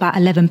back till about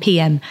 11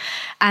 p.m.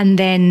 And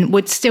then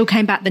still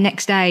came back the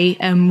next day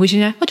and was, do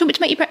you want me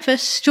to make you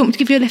breakfast? Do you want me to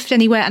give you a lift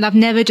anywhere? And I've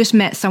never just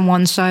met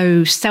someone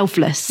so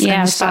selfless. Yeah, and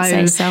I was about to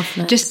say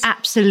selfless. Just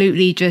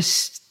absolutely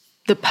just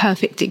the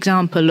perfect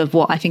example of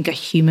what I think a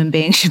human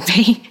being should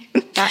be.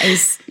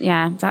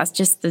 That's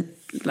just the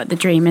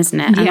dream, isn't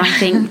it? And I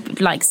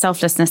think like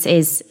selflessness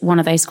is one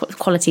of those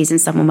qualities in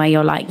someone where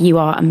you're like, you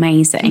are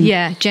amazing.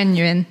 Yeah,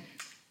 genuine.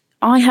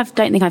 I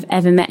don't think I've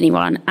ever met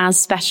anyone as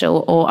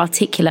special or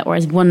articulate or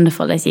as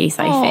wonderful as you,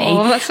 Sophie.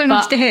 Oh, that's so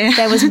nice to hear.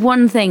 There was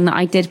one thing that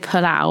I did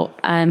pull out,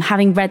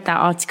 having read that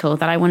article,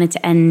 that I wanted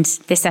to end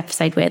this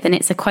episode with, and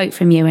it's a quote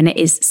from you, and it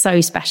is so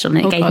special,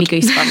 and it gave me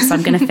goosebumps, so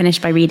I'm going to finish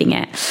by reading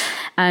it.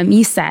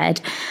 You said,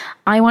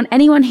 "I want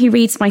anyone who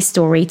reads my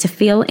story to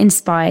feel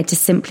inspired to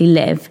simply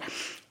live,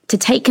 to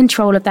take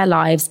control of their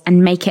lives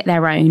and make it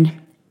their own.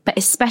 But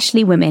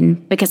especially women,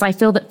 because I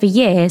feel that for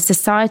years,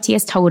 society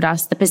has told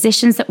us the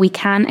positions that we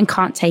can and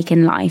can't take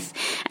in life,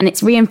 and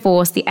it's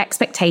reinforced the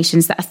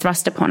expectations that are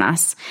thrust upon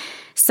us.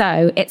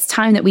 So it's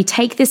time that we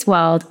take this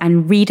world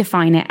and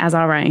redefine it as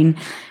our own.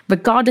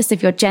 Regardless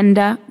of your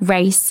gender,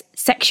 race,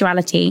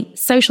 sexuality,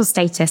 social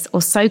status,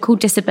 or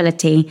so-called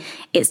disability,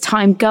 it's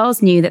time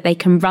girls knew that they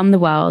can run the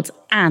world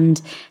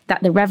and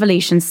that the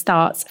revolution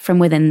starts from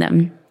within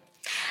them."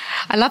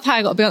 I love how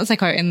I got a Beyonce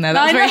quote in there.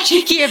 That was very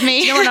cheeky of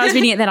me. You know, when I was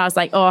reading it then, I was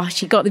like, oh,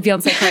 she got the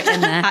Beyonce quote in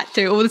there. Had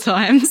to, all the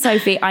time.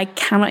 Sophie, I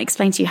cannot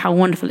explain to you how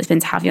wonderful it's been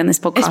to have you on this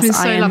podcast. It's been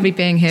so lovely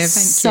being here. Thank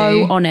you.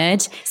 So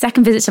honoured.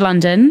 Second visit to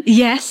London.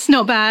 Yes,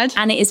 not bad.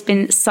 And it has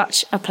been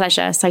such a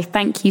pleasure. So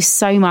thank you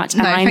so much.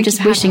 And I'm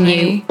just wishing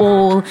you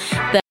all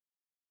the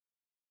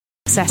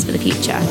success for the future.